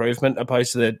vast improvement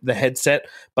opposed to the headset.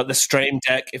 But the Stream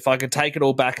Deck, if I could take it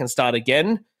all back and start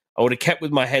again, I would have kept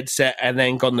with my headset and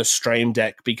then gone the Stream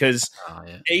Deck because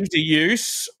easy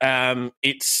use,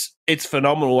 it's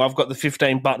phenomenal. I've got the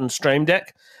 15-button Stream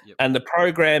Deck, and the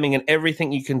programming and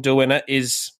everything you can do in it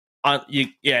is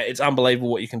it's unbelievable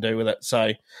what you can do with it.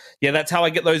 So, yeah, that's how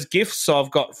I get those GIFs. So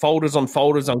I've got folders on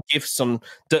GIFs on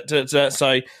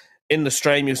so in the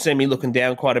stream you'll see me looking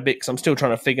down quite a bit because I'm still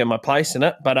trying to figure my place in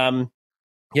it. But I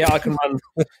can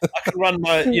run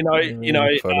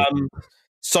my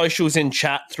socials in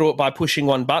chat through it by pushing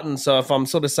one button. So if I'm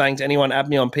sort of saying to anyone, add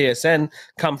me on PSN,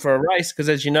 come for a race, because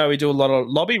as you know, we do a lot of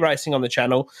lobby racing on the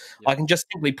channel. I can just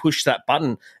simply push that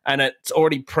button and it's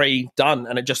already pre-done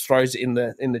and it just throws it in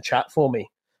the chat for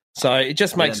me. So it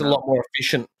just makes it a lot more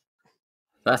efficient.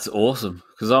 That's awesome,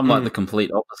 because I'm like the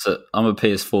complete opposite. I'm a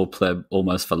PS4 pleb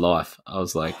almost for life. I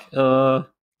was like,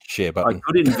 share button. I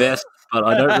could invest, but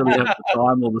I don't really have the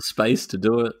time or the space to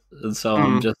do it. And so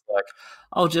I'm just like,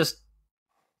 I'll just,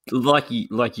 like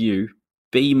you,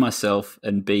 be myself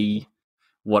and be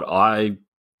what I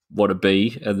want to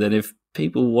be. And then if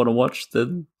people want to watch,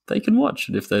 then they can watch.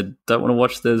 And if they don't want to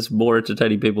watch, there's more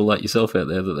entertaining people like yourself out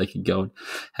there that they can go and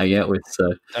hang out with.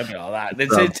 So don't be like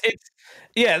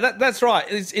that. That's right.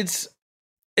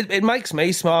 It makes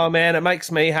me smile, man. It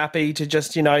makes me happy to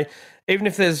just, even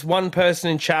if there's one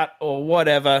person in chat or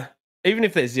whatever, even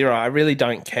if there's zero, I really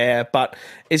don't care. But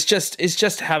it's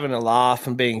just having a laugh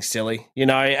and being silly,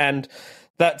 and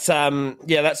that's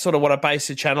that's sort of what I base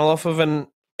the channel off of, and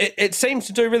it seems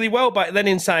to do really well. But then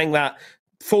in saying that,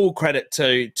 full credit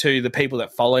to the people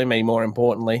that follow me, more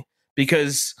importantly,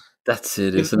 because that's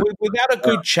it, isn't it? Without a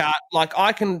good chat, like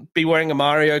I can be wearing a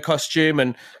Mario costume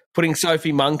and putting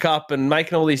Sophie Monk up and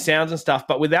making all these sounds and stuff,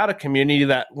 but without a community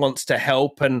that wants to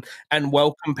help and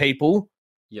welcome people,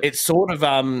 it sort of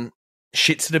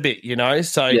shits it a bit,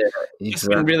 So just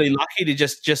been really lucky to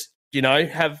just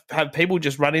have people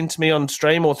just run into me on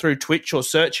stream or through Twitch or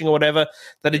searching or whatever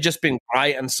that have just been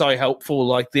great and so helpful.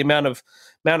 Like the amount of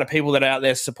people that are out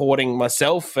there supporting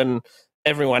myself and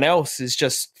everyone else is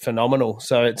just phenomenal.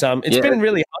 So it's been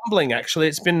really humbling, actually.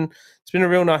 It's been a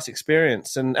real nice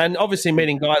experience, and obviously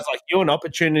meeting guys like you and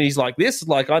opportunities like this.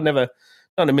 Like I never,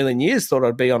 not in a million years, thought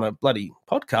I'd be on a bloody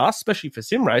podcast, especially for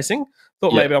sim racing.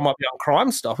 Thought maybe I might be on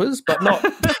Crime Stoppers, but not.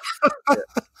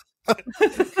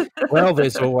 Well,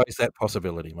 there's always that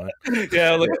possibility, mate.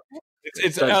 Yeah, look,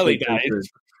 it's early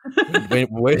days.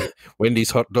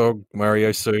 Wendy's hot dog,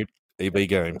 Mario suit. EB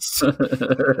Games.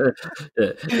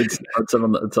 It's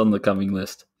on the coming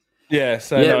list. Yeah,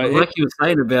 so like you were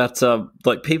saying about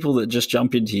like people that just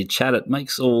jump into your chat, it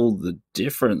makes all the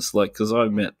difference. Like, because I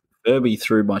met Furby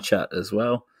through my chat as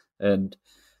well, and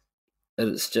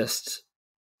it's just,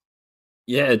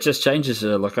 it just changes.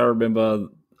 Like I remember,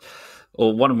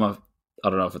 or one of my, I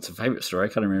don't know if it's a favorite story. I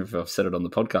can't remember if I've said it on the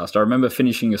podcast. I remember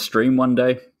finishing a stream one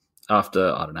day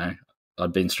after, I don't know,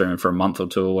 I'd been streaming for a month or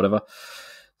two or whatever,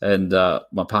 and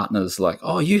my partner's like,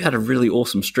 "Oh, you had a really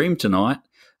awesome stream tonight.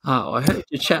 I heard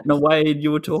you chatting away and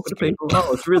you were talking to people.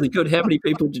 Oh, it's really good. How many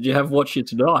people did you have watch you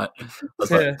tonight?" I was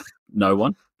like, "No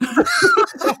one." I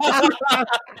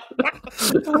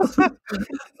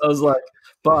was like,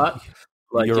 but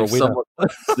like, You're if someone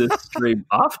watches this stream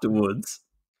afterwards,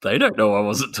 they don't know I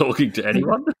wasn't talking to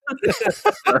anyone.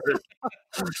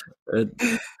 and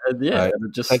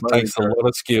it just takes a lot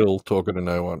of skill talking to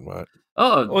no one, mate.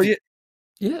 Oh, well,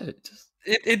 yeah.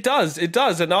 It does.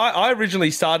 And I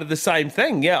originally started the same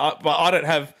thing. Yeah, I don't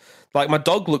have, like, my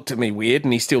dog looked at me weird,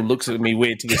 and he still looks at me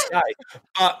weird to this day.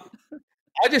 But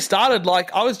I just started,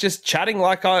 like, I was just chatting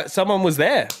like someone was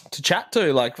there to chat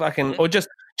to, like fucking, or just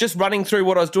running through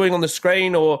what I was doing on the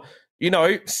screen, or, you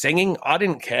know, singing. I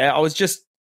didn't care. I was just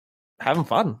having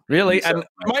fun, really. And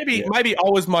maybe I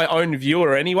was my own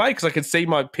viewer anyway, because I could see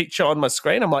my picture on my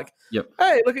screen. I'm like,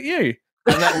 hey, look at you.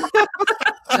 And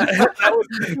that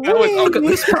was look at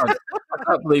this one. I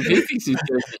can't believe he thinks he's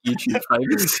going to get YouTube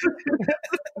famous.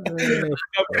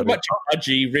 I'm pretty much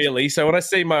pudgy, really. So when I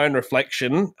see my own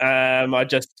reflection, I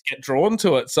just get drawn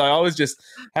to it. So I was just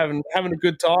having a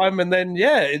good time, and then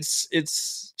it's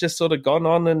just sort of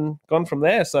gone from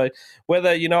there. So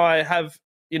whether, you know, I have,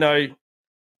 you know,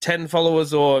 10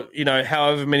 followers or, you know,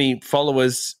 however many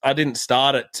followers, I didn't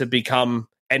start it to become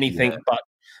anything but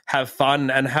have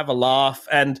fun and have a laugh.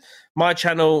 And my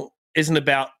channel isn't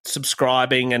about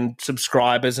subscribing and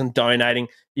subscribers and donating.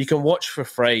 You can watch for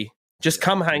free. Just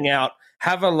come hang out,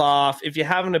 have a laugh. If you're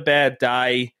having a bad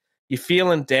day, you're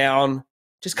feeling down,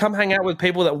 just come hang out with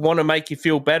people that want to make you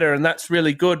feel better. And that's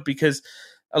really good, because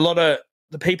a lot of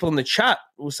the people in the chat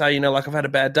will say, you know, like, I've had a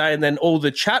bad day, and then all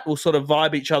the chat will sort of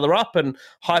vibe each other up and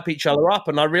hype each other up.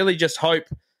 And I really just hope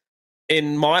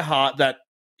in my heart that,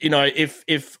 you know,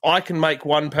 if I can make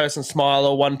one person smile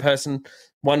or one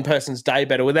person's day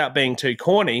better without being too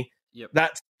corny,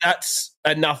 that's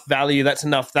enough value. That's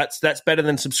enough. That's better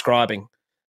than subscribing.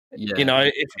 Yeah. You know,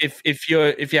 if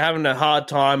you're having a hard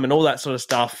time and all that sort of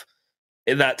stuff,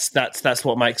 that's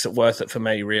what makes it worth it for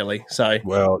me, really. So,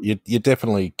 well, you're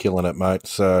definitely killing it, mate.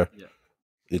 So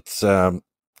it's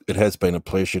it has been a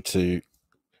pleasure to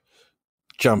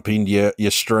jump into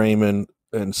your stream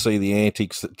and see the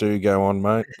antics that do go on,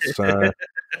 mate. So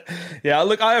yeah,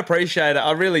 look, I appreciate it.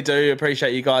 I really do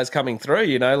appreciate you guys coming through.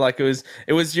 You know, like it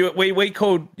was you. We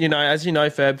called, you know, as you know,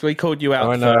 Fabs, we called you out.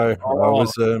 I know. I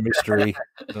was a mystery.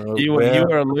 You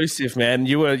were elusive, man.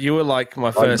 You were like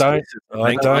my first. I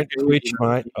don't twitch,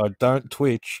 mate. I don't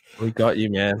twitch. We got you,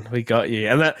 man. We got you.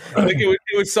 And that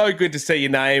it was so good to see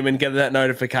your name and get that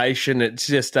notification. It's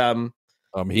just I'm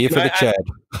here for the Chad.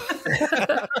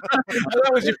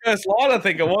 That was your first line, I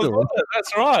think it was, wasn't it?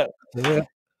 That's right. Yeah.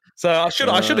 So I should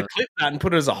have clipped that and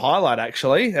put it as a highlight,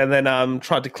 actually, and then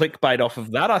tried to clickbait off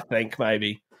of that, I think,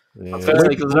 maybe. Yeah.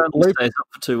 Because it only stays up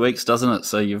for 2 weeks, doesn't it?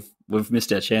 So we've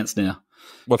missed our chance now.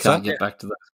 Can't get back to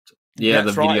that. Yeah,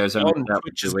 that's the videos right. only out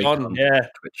for 2 weeks. Yeah.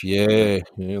 Twitch. Yeah,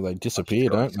 they disappear,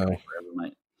 don't they?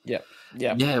 Mate.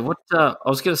 Yeah. What I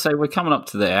was going to say, we're coming up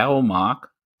to the hour mark.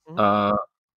 Mm-hmm.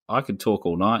 I could talk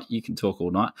all night. You can talk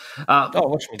all night.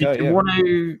 Watch me go. Did you want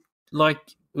to, like,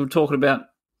 we were talking about,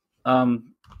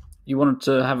 you wanted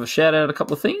to have a shout out a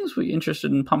couple of things? Were you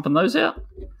interested in pumping those out?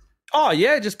 Oh,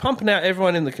 yeah, just pumping out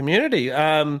everyone in the community.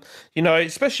 You know,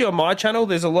 especially on my channel,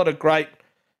 there's a lot of great,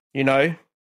 you know,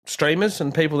 streamers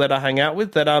and people that I hang out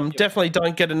with that definitely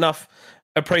don't get enough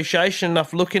appreciation,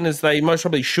 enough looking as they most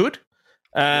probably should.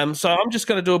 So I'm just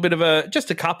going to do a bit of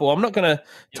just a couple. I'm not going to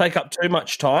take up too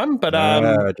much time, but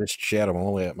just shout them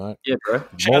all out, mate. Yeah, bro.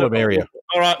 All them area.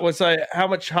 All right. Well, so how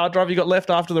much hard drive you got left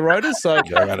after the rotors? So I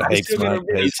got heaps, mate.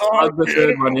 The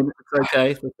third one in. It's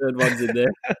okay. The third one's in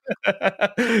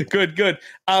there. Good.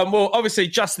 Well, obviously,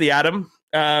 just the Adam.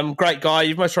 Great guy.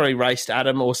 You've most probably raced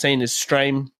Adam or seen his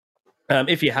stream.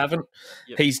 If you haven't,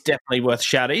 he's definitely worth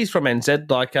shouting. He's from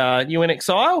NZ, like you in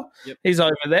Exile. Yep. He's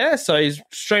over there, so he's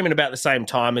streaming about the same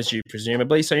time as you,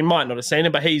 presumably. So you might not have seen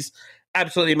him, but he's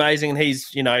absolutely amazing, and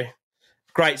he's, you know,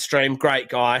 great stream, great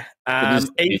guy.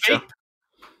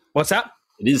 What's that?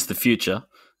 It is the future.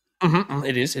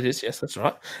 It is. Yes, that's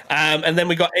right. And then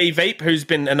we got Eveep, who's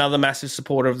been another massive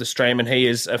supporter of the stream, and he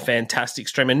is a fantastic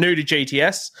streamer, new to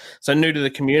GTS, so new to the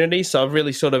community. So I've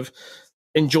really sort of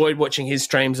enjoyed watching his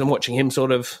streams and watching him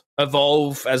sort of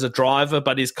evolve as a driver,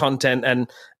 but his content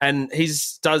and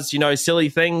he's does, silly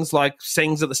things like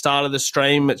sings at the start of the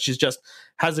stream, which is just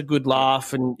has a good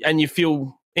laugh and you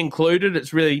feel included.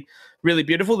 It's really, really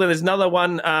beautiful. Then there's another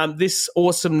one, This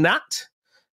Awesome Nat.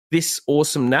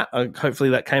 Hopefully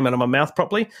that came out of my mouth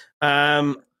properly.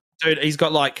 Dude, he's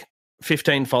got like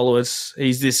 15 followers.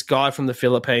 He's this guy from the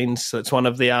Philippines. So it's one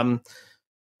of the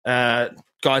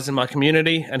guys in my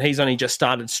community, and he's only just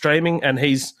started streaming, and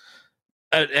he's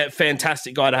a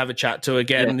fantastic guy to have a chat to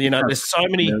again. There's so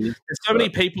many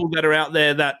people that are out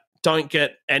there that don't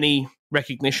get any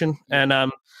recognition,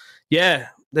 and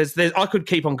there's I could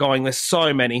keep on going. There's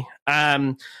so many,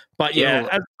 but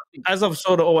yeah, as I've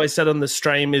sort of always said on the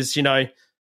stream is, that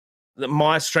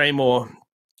my stream or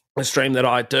the stream that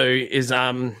I do is,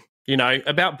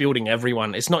 about building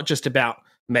everyone. It's not just about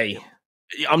me.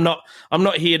 I'm not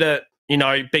here to,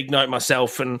 big note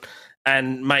myself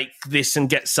and make this and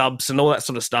get subs and all that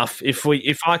sort of stuff.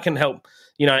 If I can help,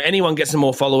 anyone get some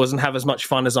more followers and have as much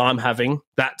fun as I'm having,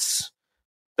 that's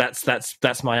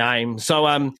my aim.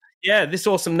 So This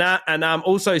Awesome Nat, and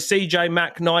also CJ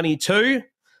Mac 92.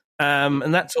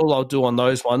 And that's all I'll do on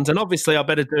those ones. And obviously, I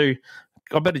better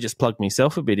just plug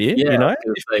myself a bit here. Yeah,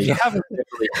 if you haven't,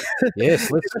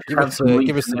 yes, let's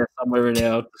give us somewhere in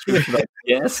our description.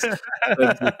 Yes,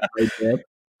 but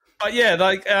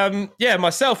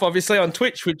myself obviously on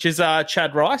Twitch, which is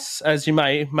Chad Rice, as you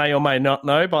may or may not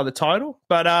know by the title.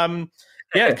 But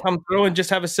come through and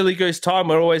just have a silly goose time.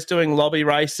 We're always doing lobby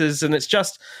races, and it's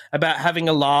just about having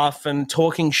a laugh and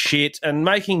talking shit and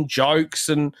making jokes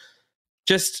and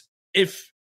just.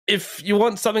 If you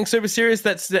want something super serious,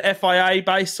 that's the FIA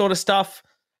based sort of stuff.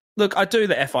 Look, I do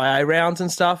the FIA rounds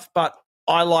and stuff, but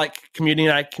I like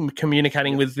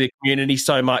communicating with the community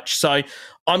so much. So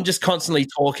I'm just constantly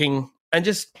talking and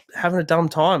just having a dumb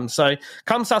time. So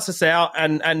come suss us out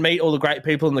and meet all the great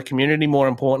people in the community, more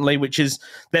importantly, which is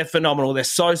they're phenomenal. They're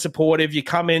so supportive. You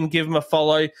come in, give them a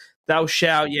follow, they'll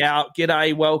shout you out,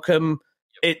 g'day, welcome.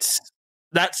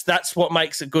 That's what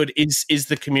makes it good is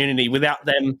the community. Without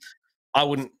them, I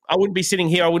wouldn't be sitting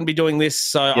here. I wouldn't be doing this.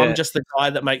 So I'm just the guy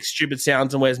that makes stupid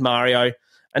sounds and wears Mario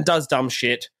and does dumb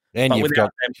shit. And you've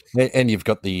got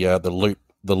the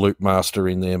loop master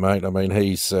in there, mate. I mean,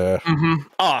 he's just a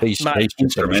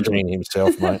machine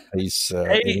himself, mate. He's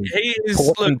he is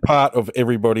important part of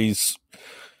everybody's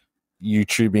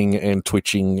YouTubing and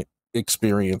Twitching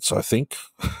experience, I think.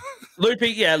 Loopy,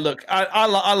 yeah. Look, I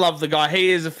love the guy. He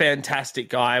is a fantastic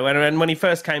guy. When he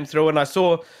first came through, and I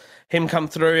saw him come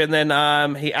through, and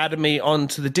then he added me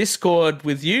onto the Discord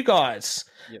with you guys,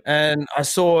 and I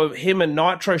saw him and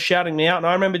Nitro shouting me out, and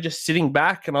I remember just sitting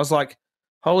back, and I was like,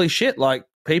 "Holy shit!" Like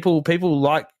people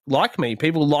like me.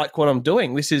 People like what I'm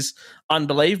doing. This is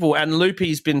unbelievable. And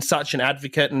Loopy's been such an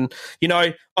advocate, and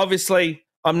obviously.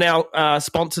 I'm now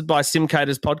sponsored by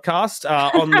Simcater's podcast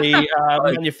on the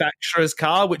manufacturer's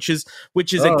car, which is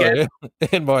again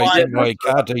and my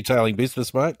car detailing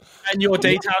business, mate, and your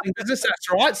detailing business. That's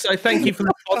right. So thank you for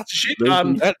the sponsorship.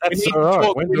 That's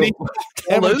all right.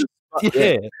 How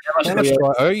much do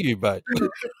I owe you, mate?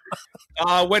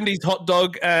 Wendy's hot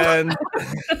dog and.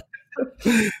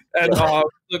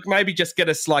 Look, maybe just get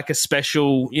us like a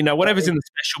special, whatever's in the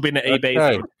special bin at EB.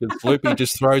 Okay, because Loopy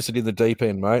just throws it in the deep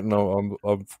end, mate, and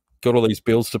I've got all these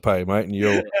bills to pay, mate, and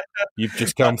you've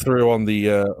just come through on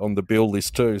the bill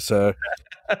list too. So,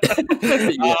 put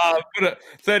a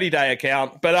 30-day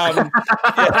account, but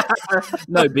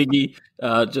no biggie.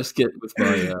 Just get with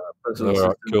my personal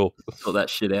assistant. Cool. Sort that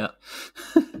shit out.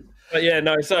 But yeah,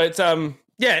 no. So it's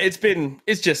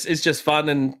it's just fun,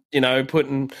 and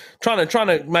trying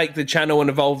to make the channel and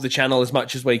evolve the channel as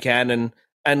much as we can,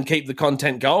 and keep the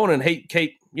content going, and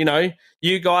keep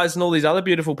you guys and all these other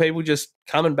beautiful people just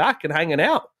coming back and hanging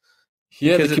out.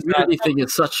 Yeah, the community thing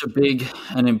is such a big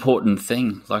and important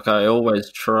thing. Like I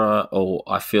always try, or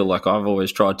I feel like I've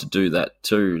always tried to do that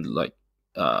too. Like,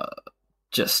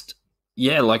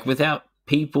 like without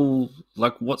people,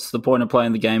 like what's the point of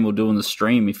playing the game or doing the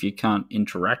stream if you can't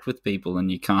interact with people and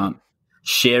you can't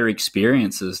share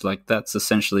experiences? Like that's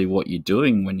essentially what you're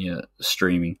doing when you're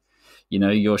streaming.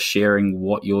 You're sharing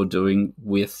what you're doing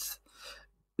with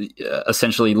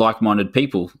essentially like-minded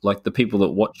people. Like the people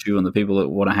that watch you and the people that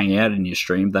want to hang out in your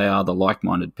stream, they are the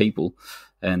like-minded people.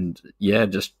 And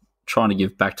just trying to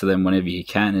give back to them whenever you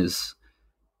can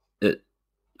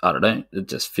I don't know, it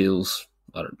just feels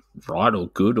right or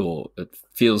good, or it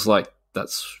feels like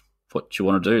that's what you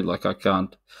want to do. Like I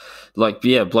can't, like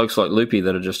blokes like Loopy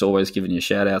that are just always giving you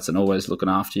shout outs and always looking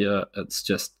after you. It's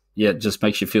just it just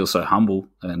makes you feel so humble,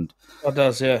 and it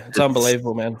does. Yeah, it's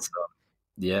unbelievable, man. So,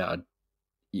 yeah,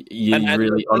 you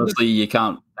really honestly you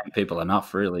can't thank people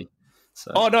enough, really.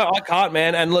 So. Oh no, I can't,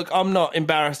 man. And look, I'm not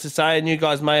embarrassed to say, and you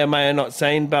guys may or may have not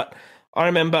seen, but I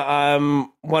remember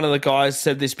one of the guys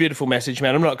said this beautiful message,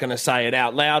 man. I'm not going to say it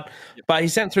out loud, but he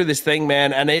sent through this thing,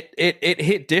 man, and it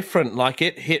hit different. Like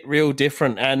it hit real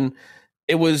different, and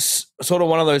it was sort of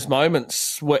one of those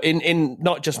moments where in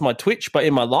not just my Twitch, but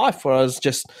in my life, where I was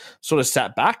just sort of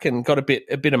sat back and got a bit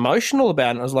emotional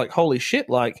about it. I was like, holy shit,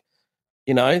 like,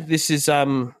 this is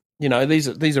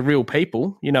these are real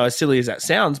people, as silly as that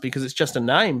sounds, because it's just a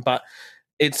name, but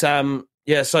it's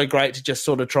so great to just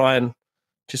sort of try and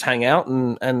just hang out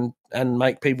and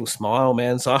make people smile,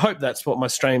 man. So I hope that's what my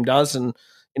stream does. And,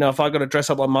 if I got to dress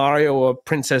up like Mario or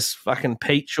Princess fucking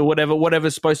Peach or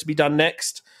whatever's supposed to be done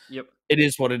next, it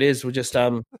is what it is. We'll just,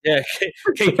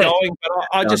 keep going. But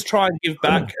I just try and give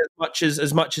back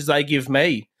as much as they give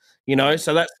me,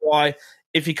 So that's why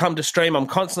if you come to stream, I'm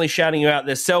constantly shouting you out.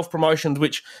 There's self-promotions,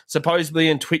 which supposedly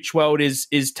in Twitch world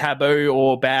is taboo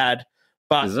or bad.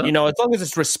 But, as long as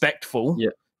it's respectful,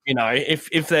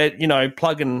 if they're,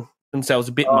 plugging themselves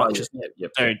a bit much,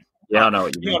 dude. Yeah, I know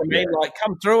what you mean. What I mean? Like,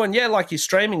 come through and, like you're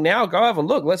streaming now, go have a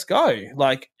look. Let's go.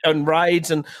 Like, and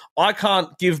raids. And I can't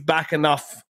give back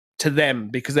enough to them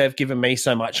because they've given me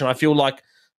so much. And I feel like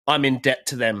I'm in debt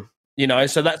to them,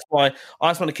 So that's why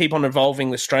I just want to keep on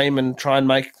evolving the stream and try and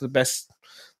make the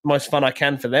most fun I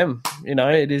can for them.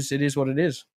 It is what it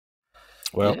is.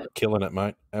 Well, killing it,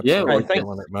 mate. Absolutely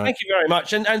killing it, mate. Thank you very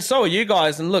much. And so are you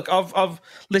guys. And look, I've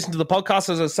listened to the podcast,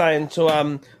 as I was saying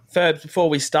to Ferb before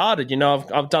we started.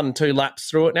 I've done 2 laps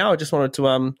through it now. I just wanted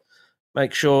to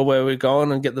make sure where we're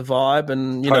going and get the vibe.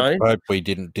 And hope we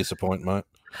didn't disappoint, mate.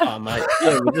 Oh, mate.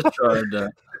 We just tried.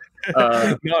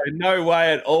 No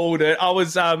way at all, dude. I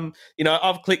was, I've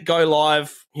clicked go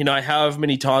live. However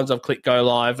many times I've clicked go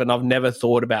live, and I've never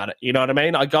thought about it. You know what I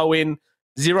mean? I go in.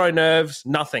 0 nerves,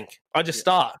 nothing. I just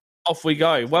start. Off we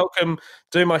go. Welcome,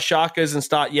 do my sharkers and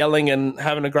start yelling and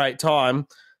having a great time.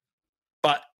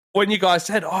 But when you guys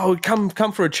said, "Oh, come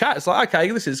for a chat," it's like, okay,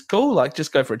 this is cool. Like,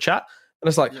 just go for a chat. And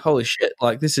it's like, holy shit!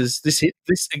 Like, this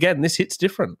hits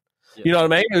different. Yeah. You know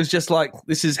what I mean? It was just like,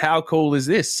 this is how cool is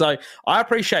this? So I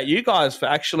appreciate you guys for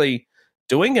actually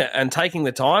doing it and taking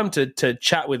the time to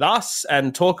chat with us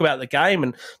and talk about the game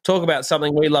and talk about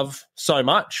something we love so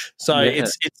much. So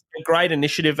it's a great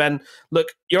initiative. And look,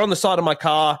 you're on the side of my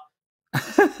car.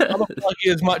 I'm gonna plug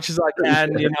you as much as I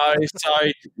can,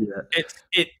 So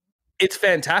it's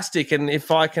fantastic. And if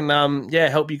I can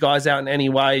help you guys out in any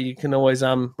way, you can always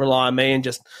rely on me and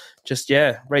just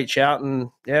reach out and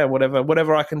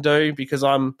whatever I can do, because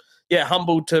I'm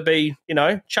humbled to be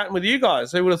chatting with you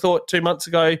guys. Who would have thought 2 months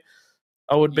ago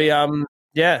I would be, hanging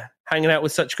out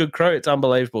with such good crew. It's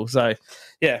unbelievable. So,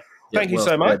 thank you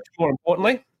so much. More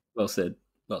importantly. Well said.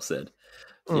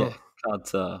 Yeah.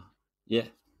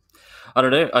 I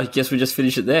don't know. I guess we just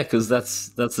finish it there because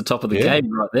that's the top of the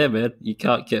game right there, man. You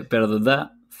can't get better than that.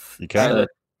 You can't. So,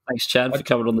 thanks, Chad, for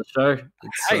coming on the show.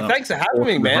 Thanks for having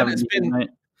me, man. It's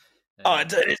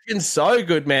been so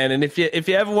good, man. And if you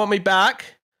ever want me back,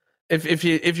 If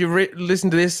you listen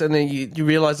to this and then you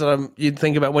realize that you'd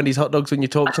think about Wendy's hot dogs when you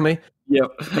talk to me, you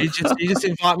just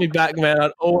invite me back, man.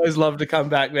 I'd always love to come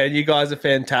back, man. You guys are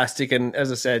fantastic, and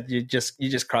as I said, you're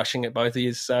just crushing it, both of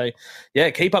you. So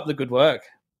keep up the good work.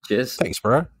 Cheers. Thanks,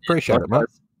 bro. Appreciate it, mate.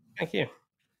 Thank you.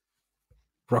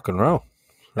 Rock and roll.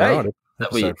 Hey, all right,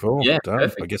 episode 4. Yeah,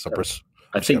 I guess I press.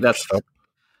 I think that's.